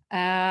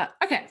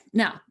 Okay,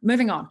 now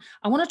moving on.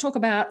 I want to talk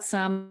about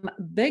some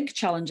big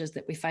challenges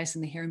that we face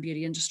in the hair and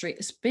beauty industry,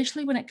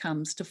 especially when it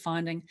comes to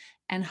finding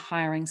and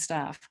hiring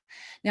staff.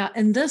 Now,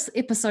 in this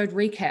episode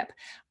recap,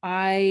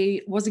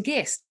 I was a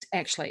guest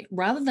actually,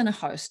 rather than a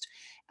host.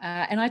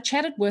 And I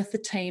chatted with the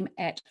team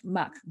at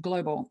Muck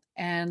Global,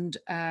 and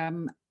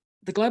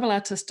the Global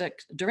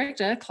Artistic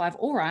Director, Clive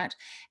Allwright,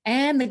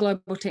 and the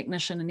Global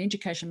Technician and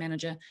Education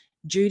Manager,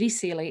 Judy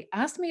Seeley,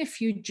 asked me a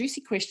few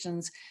juicy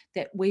questions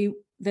that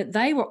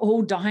they were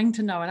all dying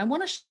to know. And I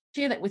want to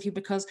share that with you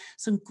because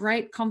some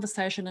great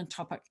conversation and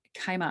topic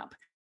came up.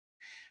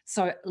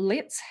 So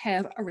let's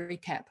have a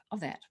recap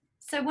of that.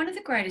 So one of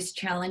the greatest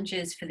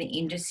challenges for the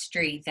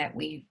industry that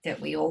we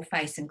all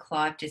face, and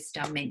Clive just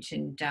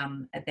mentioned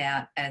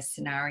about a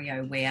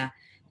scenario where,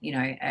 you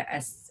know,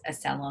 a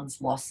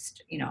salon's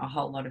lost, you know, a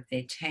whole lot of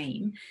their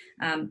team.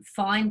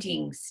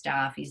 Finding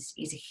staff is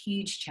a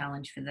huge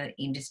challenge for the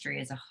industry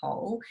as a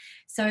whole.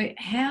 So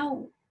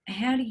how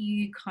do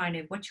you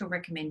what's your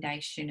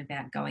recommendation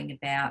about going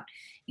about,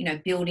 you know,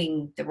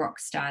 building the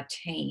rockstar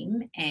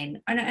team? And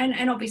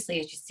obviously,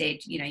 as you said,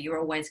 you know, you're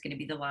always going to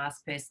be the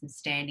last person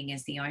standing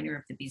as the owner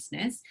of the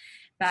business,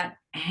 but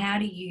how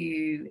do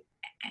you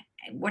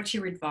what's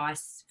your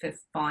advice for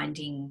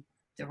finding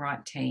the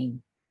right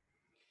team?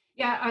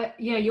 Yeah,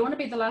 you want to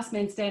be the last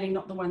man standing,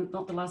 not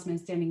the last man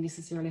standing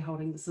necessarily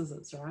holding the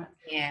scissors, right?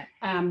 Yeah.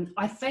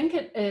 I think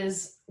it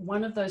is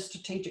one of those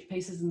strategic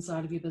pieces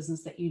inside of your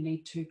business that you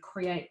need to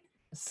create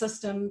a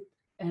system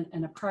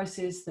and a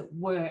process that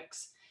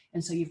works,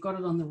 and so you've got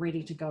it on the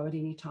ready to go at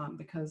any time,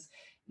 because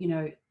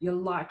you're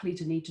likely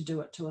to need to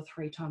do it 2 or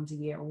 3 times a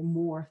year or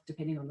more,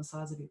 depending on the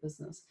size of your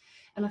business.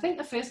 And I think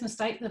the first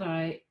mistake that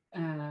I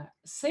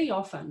see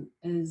often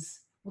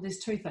is, well, there's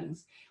 2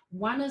 things.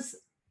 One is,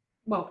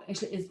 well,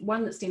 actually, is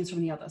one that stems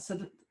from the other. So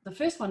the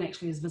first one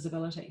actually is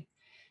visibility.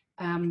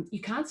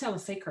 You can't sell a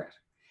secret.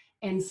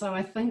 And so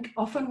I think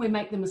often we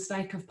make the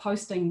mistake of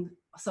posting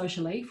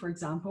socially, for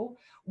example,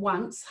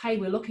 once, hey,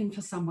 we're looking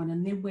for someone,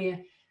 and then we're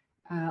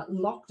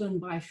locked in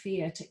by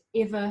fear to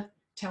ever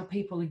tell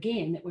people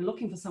again that we're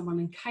looking for someone,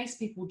 in case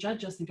people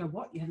judge us and go,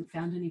 what, you haven't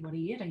found anybody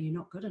yet? Are you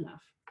not good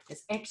enough?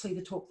 It's actually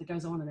the talk that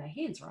goes on in our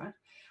heads, right?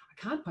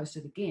 I can't post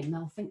it again.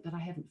 They'll think that I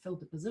haven't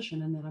filled the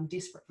position and that I'm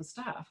desperate for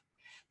staff.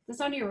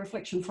 There's only a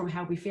reflection from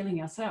how we're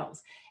feeling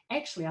ourselves.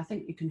 Actually, I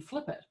think you can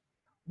flip it.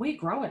 We're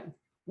growing.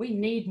 We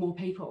need more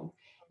people,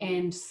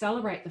 and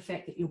celebrate the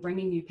fact that you're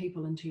bringing new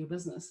people into your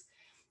business.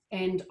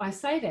 And I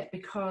say that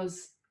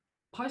because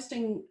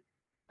posting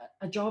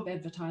a job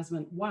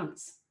advertisement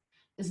once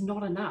is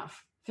not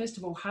enough. First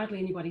of all, hardly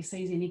anybody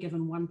sees any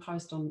given one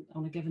post on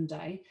a given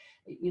day.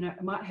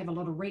 It might have a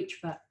lot of reach,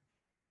 but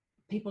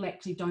people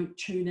actually don't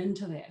tune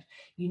into that.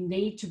 You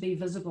need to be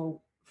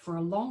visible for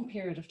a long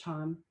period of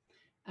time.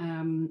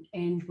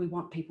 And we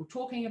want people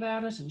talking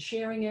about it and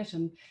sharing it,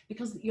 and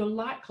because you're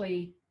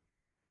likely,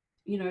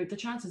 the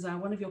chances are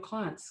one of your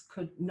clients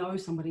could know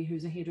somebody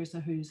who's a hairdresser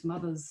whose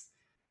mother's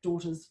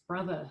daughter's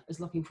brother is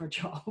looking for a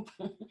job.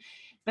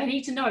 They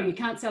need to know. You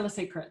can't sell a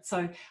secret.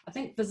 So I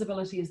think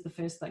visibility is the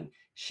first thing.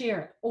 Share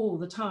it all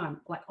the time,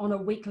 like on a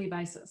weekly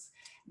basis.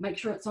 Make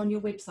sure it's on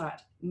your website.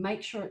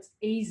 Make sure it's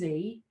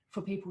easy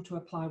for people to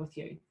apply with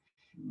you.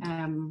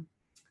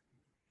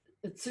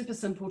 It's super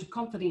simple to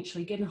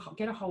confidentially get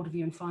a hold of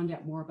you and find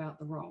out more about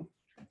the role.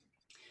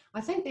 I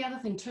think the other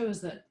thing too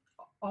is that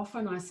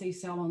often I see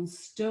salons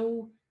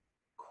still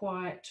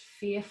quite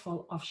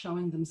fearful of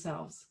showing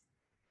themselves.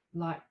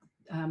 Like,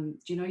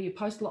 you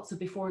post lots of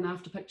before and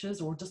after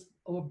pictures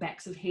or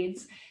backs of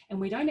heads, and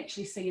we don't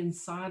actually see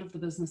inside of the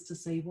business to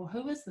see, well,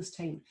 who is this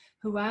team?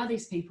 Who are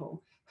these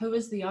people? Who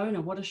is the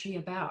owner? What is she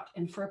about?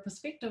 And for a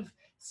prospective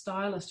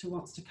stylist who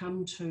wants to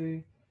come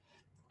to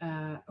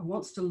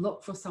wants to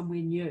look for somewhere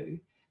new,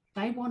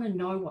 they want to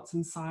know what's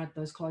inside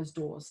those closed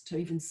doors to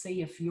even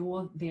see if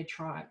you're their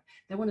tribe.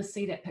 They want to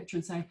see that picture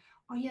and say,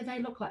 oh yeah, they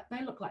look like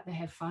they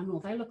have fun,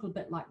 or they look a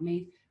bit like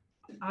me.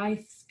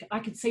 I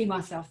could see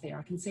myself there.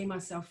 I can see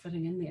myself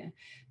fitting in there,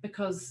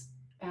 because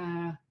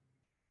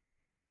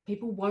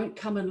people won't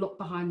come and look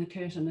behind the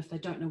curtain if they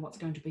don't know what's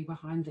going to be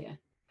behind there,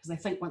 because they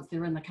think once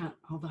they're in,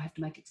 they'll have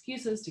to make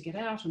excuses to get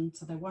out, and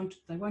so they won't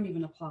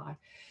even apply.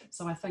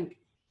 So I think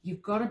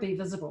you've got to be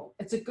visible.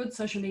 It's a good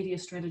social media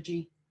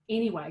strategy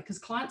anyway, because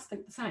clients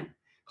think the same.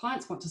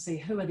 Clients want to see,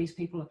 who are these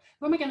people?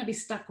 Who am I going to be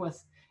stuck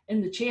with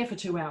in the chair for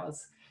 2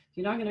 hours?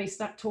 I'm going to be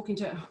stuck talking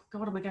to, oh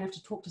God, am I going to have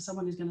to talk to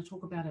someone who's going to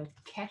talk about a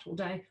cat all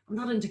day? I'm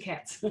not into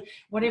cats,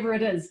 whatever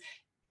it is.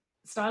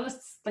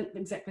 Stylists think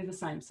exactly the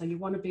same. So you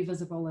want to be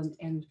visible,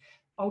 and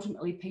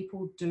ultimately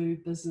people do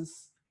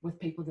business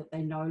with people that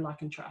they know,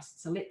 like, and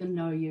trust. So let them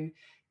know you,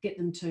 get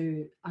them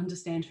to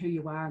understand who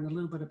you are and a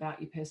little bit about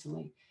you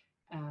personally.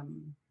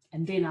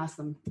 And then ask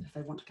them if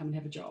they want to come and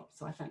have a job.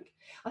 So I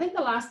think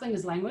the last thing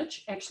is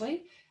language,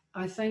 actually.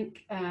 I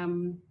think,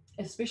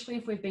 especially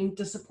if we've been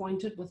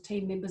disappointed with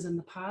team members in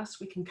the past,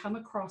 we can come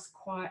across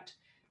quite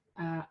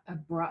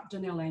abrupt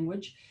in our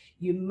language.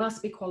 You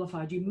must be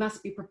qualified, you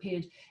must be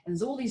prepared. And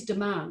there's all these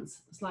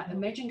demands. It's like,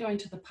 imagine going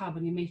to the pub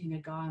and you're meeting a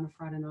guy on a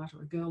Friday night,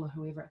 or a girl, or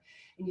whoever,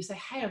 and you say,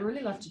 hey, I'd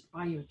really love to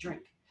buy you a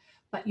drink,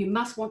 but you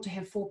must want to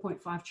have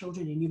 4.5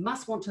 children, and you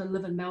must want to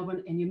live in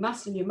Melbourne, and you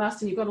must, and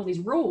you've got all these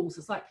rules.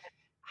 It's like,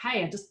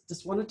 hey, I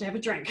just wanted to have a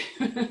drink.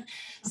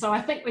 So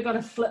I think we've got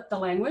to flip the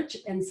language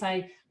and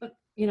say, look,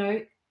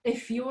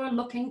 if you're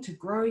looking to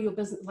grow your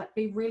business, like,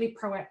 be really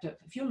proactive.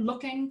 If you're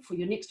looking for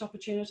your next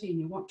opportunity and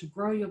you want to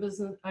grow your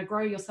business,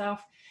 grow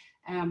yourself,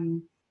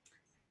 then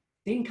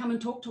come and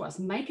talk to us.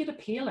 Make it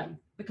appealing,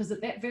 because at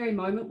that very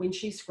moment when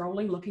she's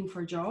scrolling looking for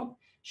a job,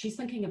 she's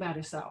thinking about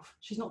herself.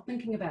 She's not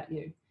thinking about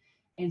you.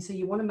 And so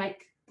you want to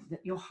make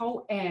your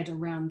whole ad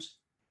around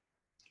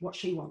what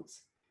she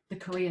wants, the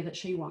career that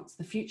she wants,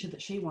 the future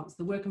that she wants,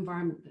 the work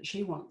environment that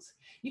she wants.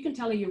 You can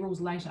tell her your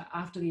rules later,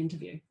 after the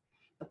interview.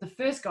 But the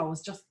first goal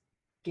is just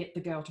get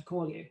the girl to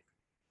call you.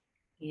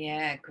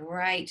 Yeah,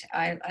 great.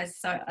 I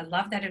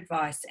love that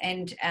advice.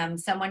 And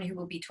someone who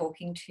we'll be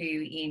talking to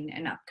in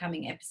an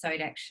upcoming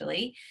episode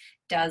actually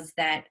does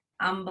that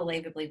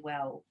unbelievably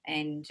well,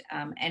 and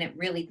it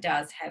really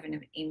does have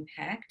an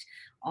impact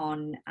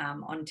on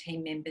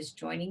team members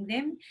joining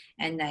them.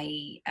 And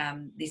they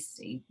this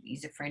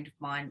is a friend of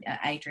mine,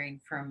 Adrian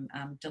from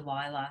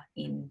Delilah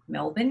in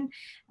Melbourne,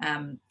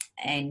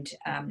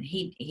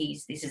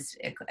 this is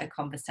a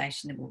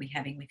conversation that we'll be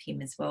having with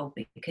him as well,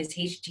 because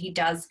he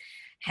does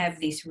have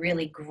this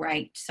really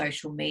great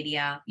social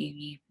media.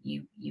 You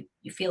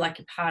feel like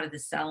you're part of the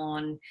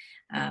salon.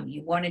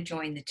 You want to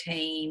join the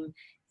team,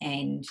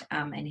 and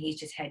he's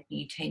just had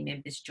new team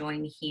members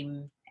join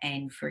him,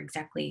 and for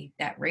exactly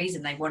that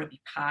reason, they want to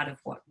be part of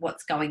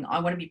what's going on. I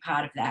want to be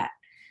part of that.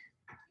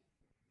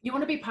 You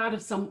want to be part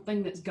of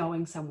something that's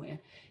going somewhere.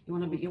 You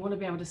want to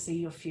be able to see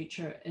your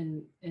future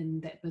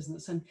in that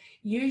business. And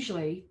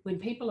usually when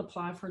people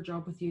apply for a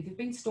job with you, they've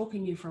been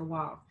stalking you for a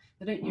while.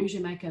 They don't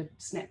usually make a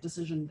snap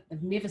decision.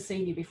 They've never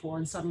seen you before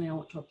and suddenly I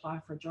want to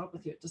apply for a job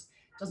with you. It just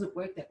doesn't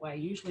work that way.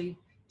 Usually,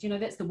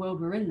 that's the world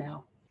we're in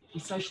now.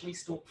 We socially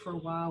stalk for a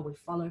while, we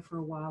follow for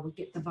a while, we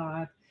get the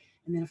vibe,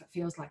 and then if it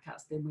feels like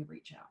us, then we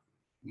reach out.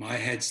 My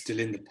head's still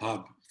in the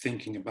pub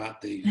thinking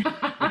about the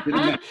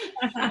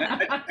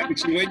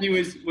actually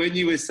when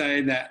you were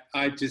saying that,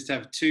 I just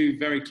have two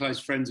very close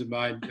friends of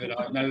mine that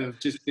I know have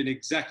just been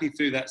exactly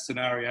through that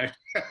scenario.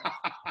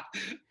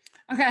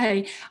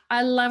 Okay,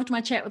 I loved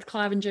my chat with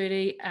Clive and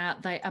Judy.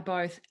 They are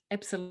both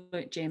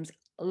absolute gems.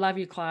 Love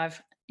you,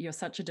 Clive. You're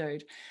such a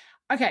dude.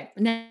 Okay,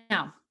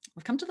 now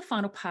we've come to the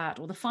final part,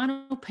 or the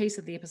final piece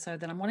of the episode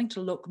that I'm wanting to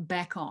look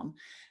back on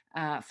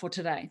for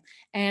today.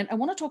 And I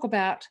want to talk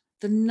about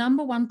the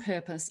number one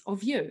purpose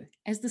of you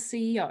as the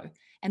CEO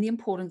and the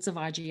importance of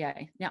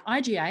IGA. Now,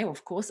 IGA,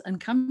 of course,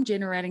 income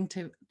generating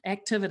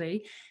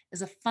activity,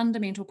 is a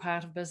fundamental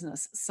part of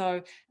business.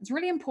 So it's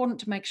really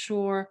important to make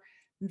sure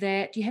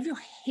that you have your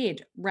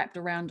head wrapped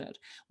around it.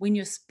 When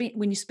you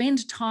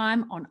spend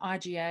time on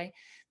IGA,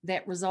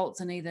 that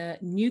results in either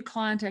new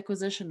client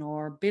acquisition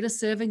or better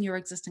serving your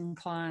existing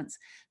clients,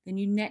 then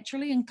you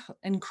naturally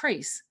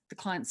increase the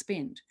client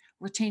spend,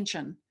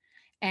 retention,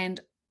 and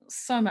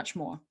so much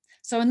more.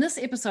 So in this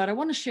episode, I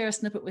want to share a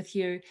snippet with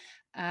you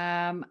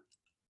around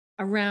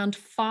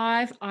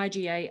 5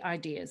 IGA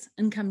ideas,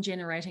 income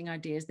generating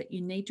ideas that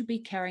you need to be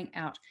carrying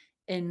out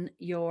in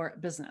your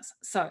business.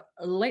 So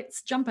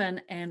let's jump in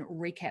and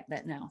recap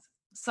that now.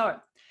 So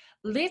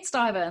let's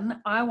dive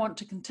in. I want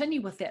to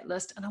continue with that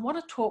list, and I want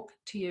to talk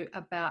to you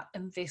about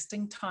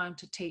investing time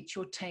to teach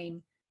your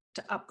team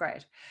to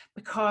upgrade,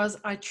 because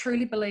I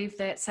truly believe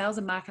that sales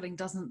and marketing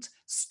doesn't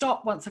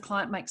stop once a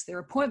client makes their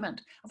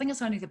appointment. I think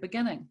it's only the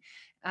beginning.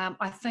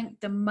 I think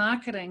the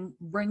marketing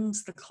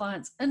brings the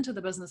clients into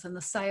the business, and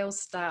the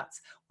sales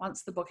starts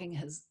once the booking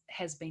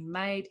has been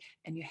made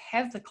and you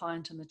have the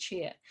client in the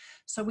chair.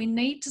 So we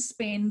need to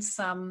spend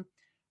some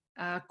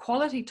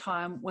quality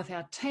time with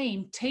our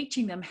team,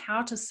 teaching them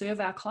how to serve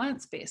our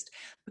clients best.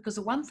 Because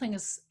the one thing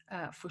is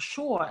for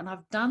sure, and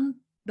I've done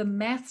the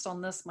maths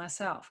on this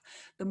myself,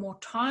 the more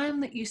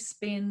time that you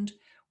spend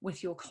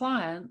with your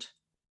client,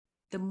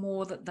 the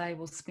more that they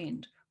will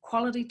spend.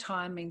 Quality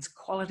time means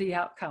quality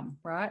outcome,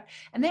 right?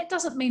 And that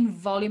doesn't mean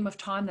volume of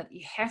time that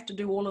you have to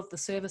do all of the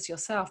service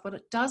yourself, but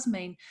it does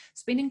mean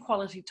spending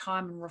quality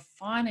time and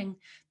refining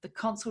the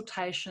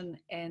consultation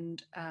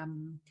and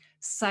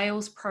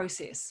sales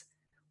process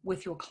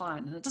with your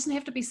client. And it doesn't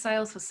have to be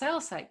sales for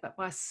sales sake, but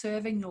by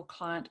serving your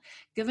client,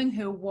 giving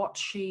her what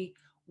she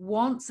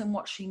wants and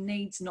what she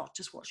needs, not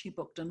just what she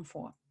booked in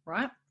for,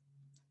 right?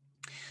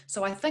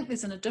 So I think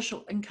there's an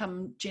additional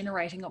income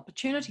generating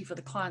opportunity for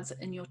the clients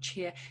in your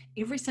chair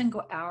every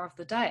single hour of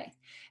the day.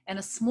 And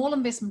a small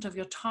investment of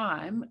your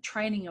time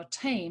training your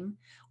team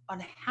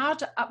on how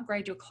to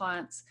upgrade your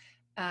clients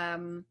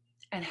and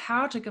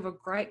how to give a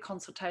great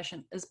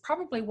consultation is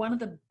probably one of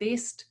the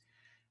best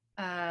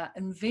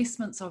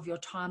investments of your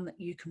time that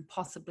you can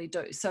possibly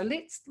do. So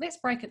let's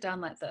break it down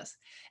like this.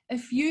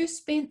 If you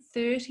spent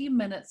 30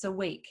 minutes a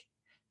week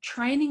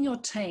training your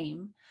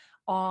team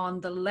on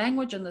the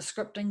language and the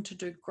scripting to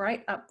do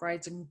great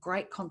upgrades and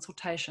great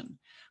consultation,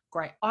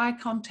 great eye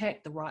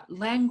contact, the right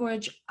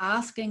language,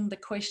 asking the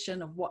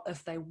question of what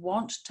if they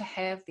want to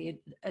have the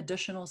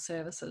additional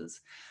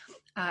services,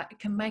 it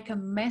can make a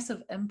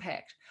massive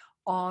impact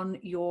on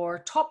your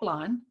top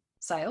line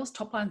sales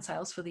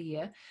for the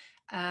year,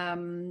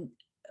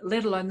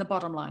 let alone the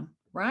bottom line,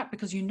 right?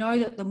 Because you know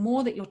that the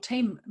more that your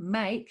team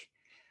make,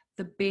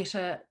 the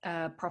better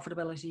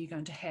profitability you're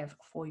going to have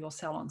for your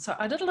salon. So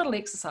I did a little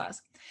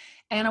exercise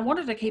and I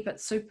wanted to keep it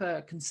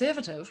super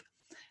conservative.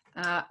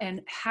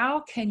 And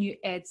how can you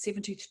add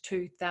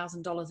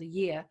 $72,000 a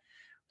year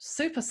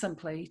super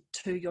simply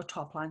to your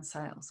top line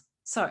sales?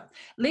 So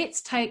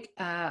let's take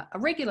a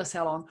regular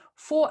salon,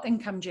 4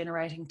 income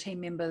generating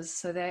team members.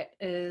 So that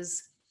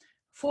is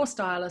 4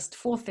 stylists,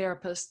 4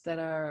 therapists that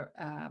are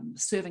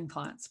serving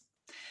clients.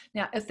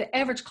 Now, if the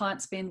average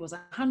client spend was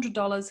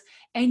 $100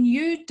 and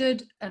you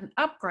did an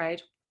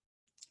upgrade,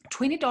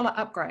 $20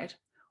 upgrade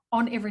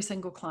on every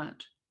single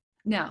client,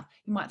 Now,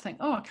 you might think,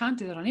 oh, I can't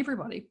do that on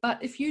everybody.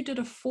 But if you did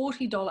a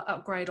 $40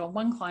 upgrade on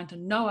one client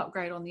and no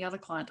upgrade on the other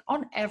client,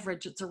 on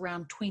average, it's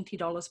around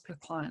 $20 per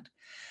client.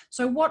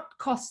 So what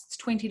costs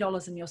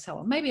 $20 in your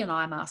salon? Maybe an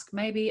eye mask,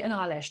 maybe an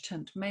eyelash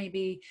tint,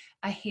 maybe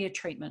a hair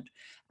treatment,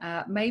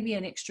 maybe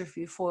an extra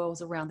few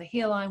foils around the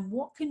hairline.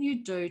 What can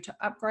you do to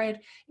upgrade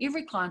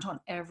every client on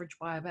average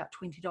by about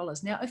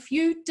 $20? Now, if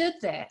you did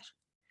that,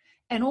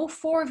 and all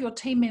 4 of your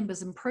team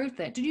members improved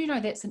that, did you know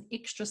that's an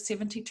extra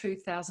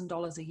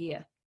 $72,000 a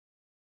year?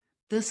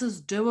 This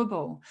is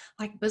doable.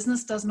 Like,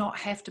 business does not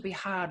have to be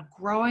hard.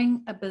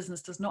 Growing a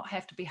business does not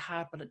have to be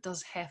hard, but it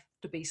does have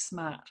to be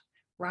smart,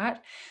 right?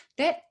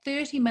 That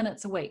 30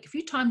 minutes a week, if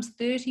you times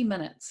 30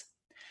 minutes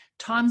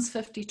times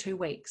 52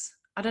 weeks,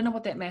 I don't know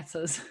what that maths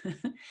is,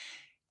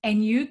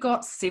 and you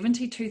got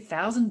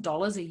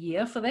 $72,000 a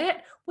year for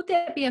that, would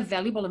that be a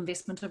valuable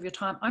investment of your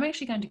time? I'm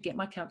actually going to get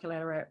my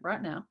calculator out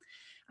right now,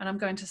 and I'm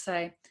going to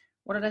say,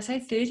 what did I say?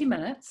 30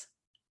 minutes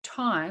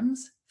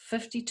times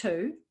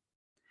 52.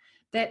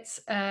 That's,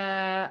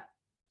 and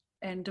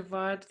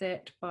divide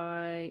that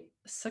by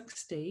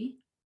 60,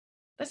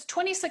 that's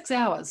 26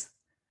 hours.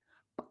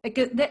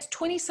 That's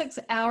 26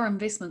 hour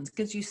investments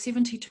gives you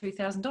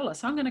 $72,000.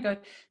 So I'm going to go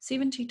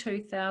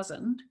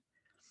 72,000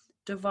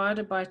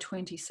 divided by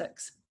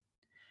 26.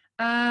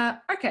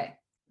 Okay,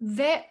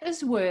 that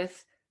is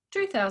worth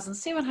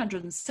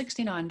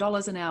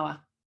 $2,769 an hour.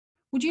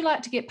 Would you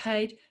like to get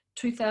paid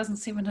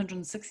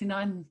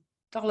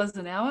 $2,769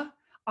 an hour?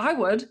 I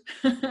would.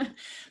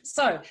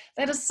 So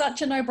that is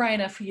such a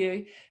no-brainer for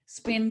you.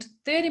 Spend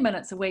 30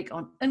 minutes a week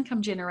on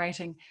income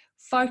generating,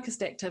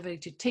 focused activity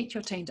to teach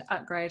your team to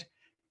upgrade.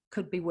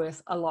 Could be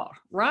worth a lot,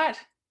 right?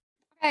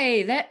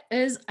 Hey, that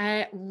is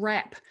a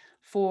wrap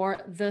for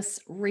this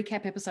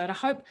recap episode. I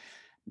hope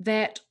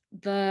that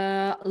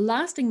the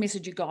lasting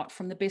message you got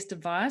from the best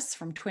advice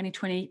from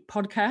 2020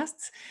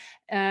 podcasts,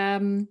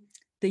 the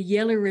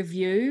yellow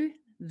review,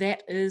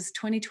 that is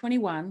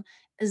 2021,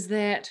 is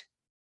that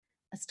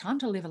it's time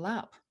to level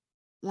up.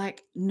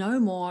 Like, no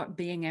more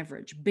being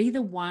average. Be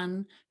the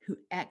one who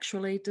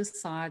actually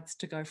decides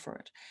to go for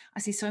it. I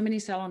see so many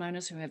salon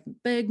owners who have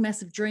big,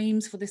 massive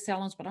dreams for their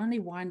salons, but only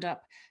wind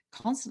up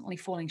constantly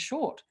falling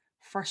short,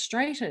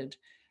 frustrated,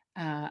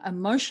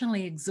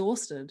 emotionally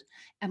exhausted.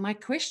 And my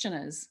question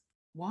is,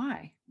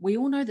 why? We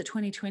all know that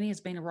 2020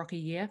 has been a rocky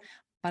year,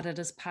 but it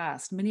has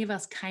passed. Many of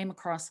us came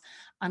across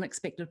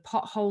unexpected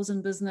potholes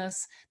in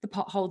business,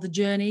 the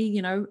journey,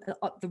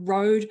 the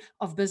road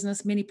of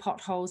business, many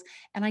potholes,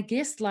 and I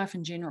guess life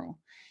in general.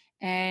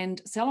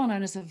 And salon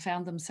owners have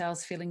found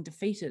themselves feeling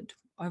defeated,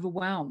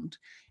 overwhelmed,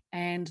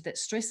 and that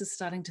stress is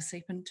starting to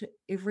seep into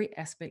every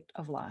aspect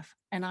of life.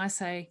 And I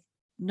say,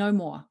 no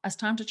more. It's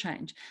time to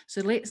change.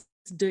 So let's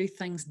do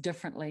things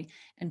differently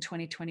in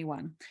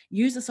 2021.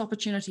 Use this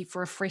opportunity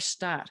for a fresh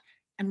start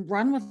and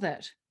run with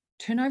it.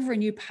 Turn over a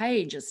new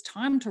page. It's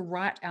time to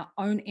write our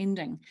own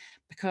ending,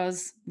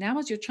 because now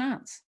is your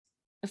chance.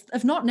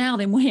 If not now,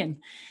 then when?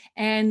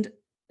 And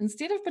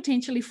instead of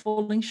potentially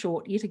falling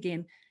short yet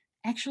again,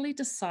 actually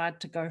decide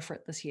to go for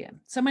it this year.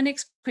 So my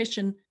next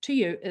question to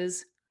you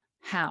is,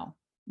 how?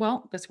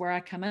 Well, that's where I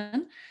come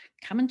in.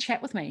 Come and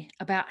chat with me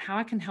about how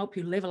I can help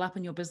you level up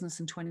in your business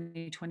in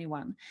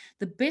 2021.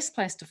 The best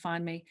place to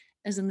find me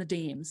is in the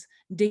DMs,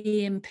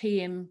 DM,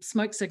 PM,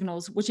 smoke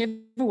signals,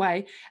 whichever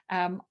way.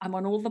 I'm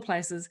on all the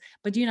places,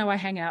 but I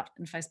hang out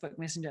in Facebook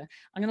Messenger.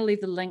 I'm going to leave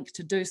the link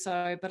to do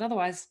so, but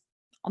otherwise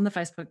on the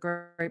Facebook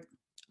group,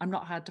 I'm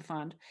not hard to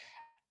find.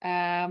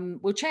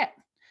 We'll chat.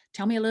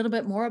 Tell me a little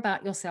bit more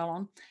about your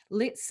salon.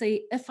 Let's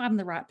see if I'm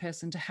the right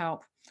person to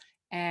help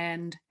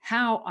and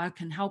how I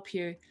can help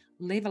you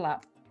level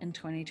up in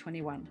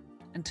 2021.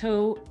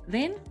 Until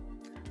then,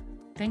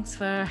 thanks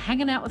for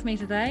hanging out with me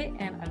today,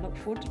 and I look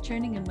forward to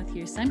tuning in with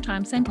you same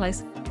time, same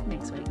place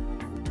next week.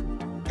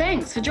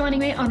 Thanks for joining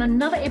me on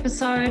another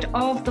episode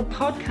of the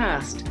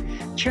podcast.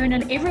 Tune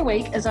in every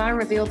week as I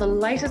reveal the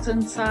latest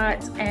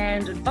insights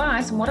and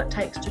advice on what it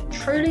takes to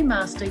truly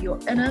master your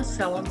inner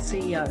salon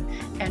CEO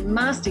and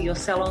master your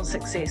salon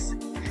success.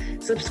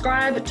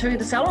 Subscribe to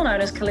the Salon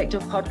Owners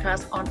Collective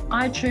podcast on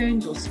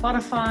iTunes or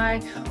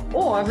Spotify,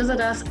 or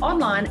visit us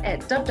online at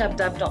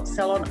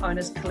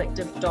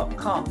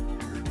www.salonownerscollective.com.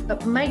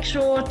 But make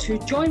sure to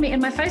join me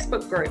in my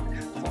Facebook group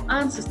for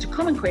answers to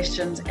common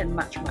questions and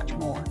much, much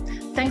more.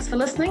 Thanks for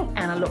listening,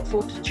 and I look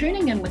forward to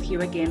tuning in with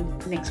you again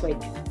next week.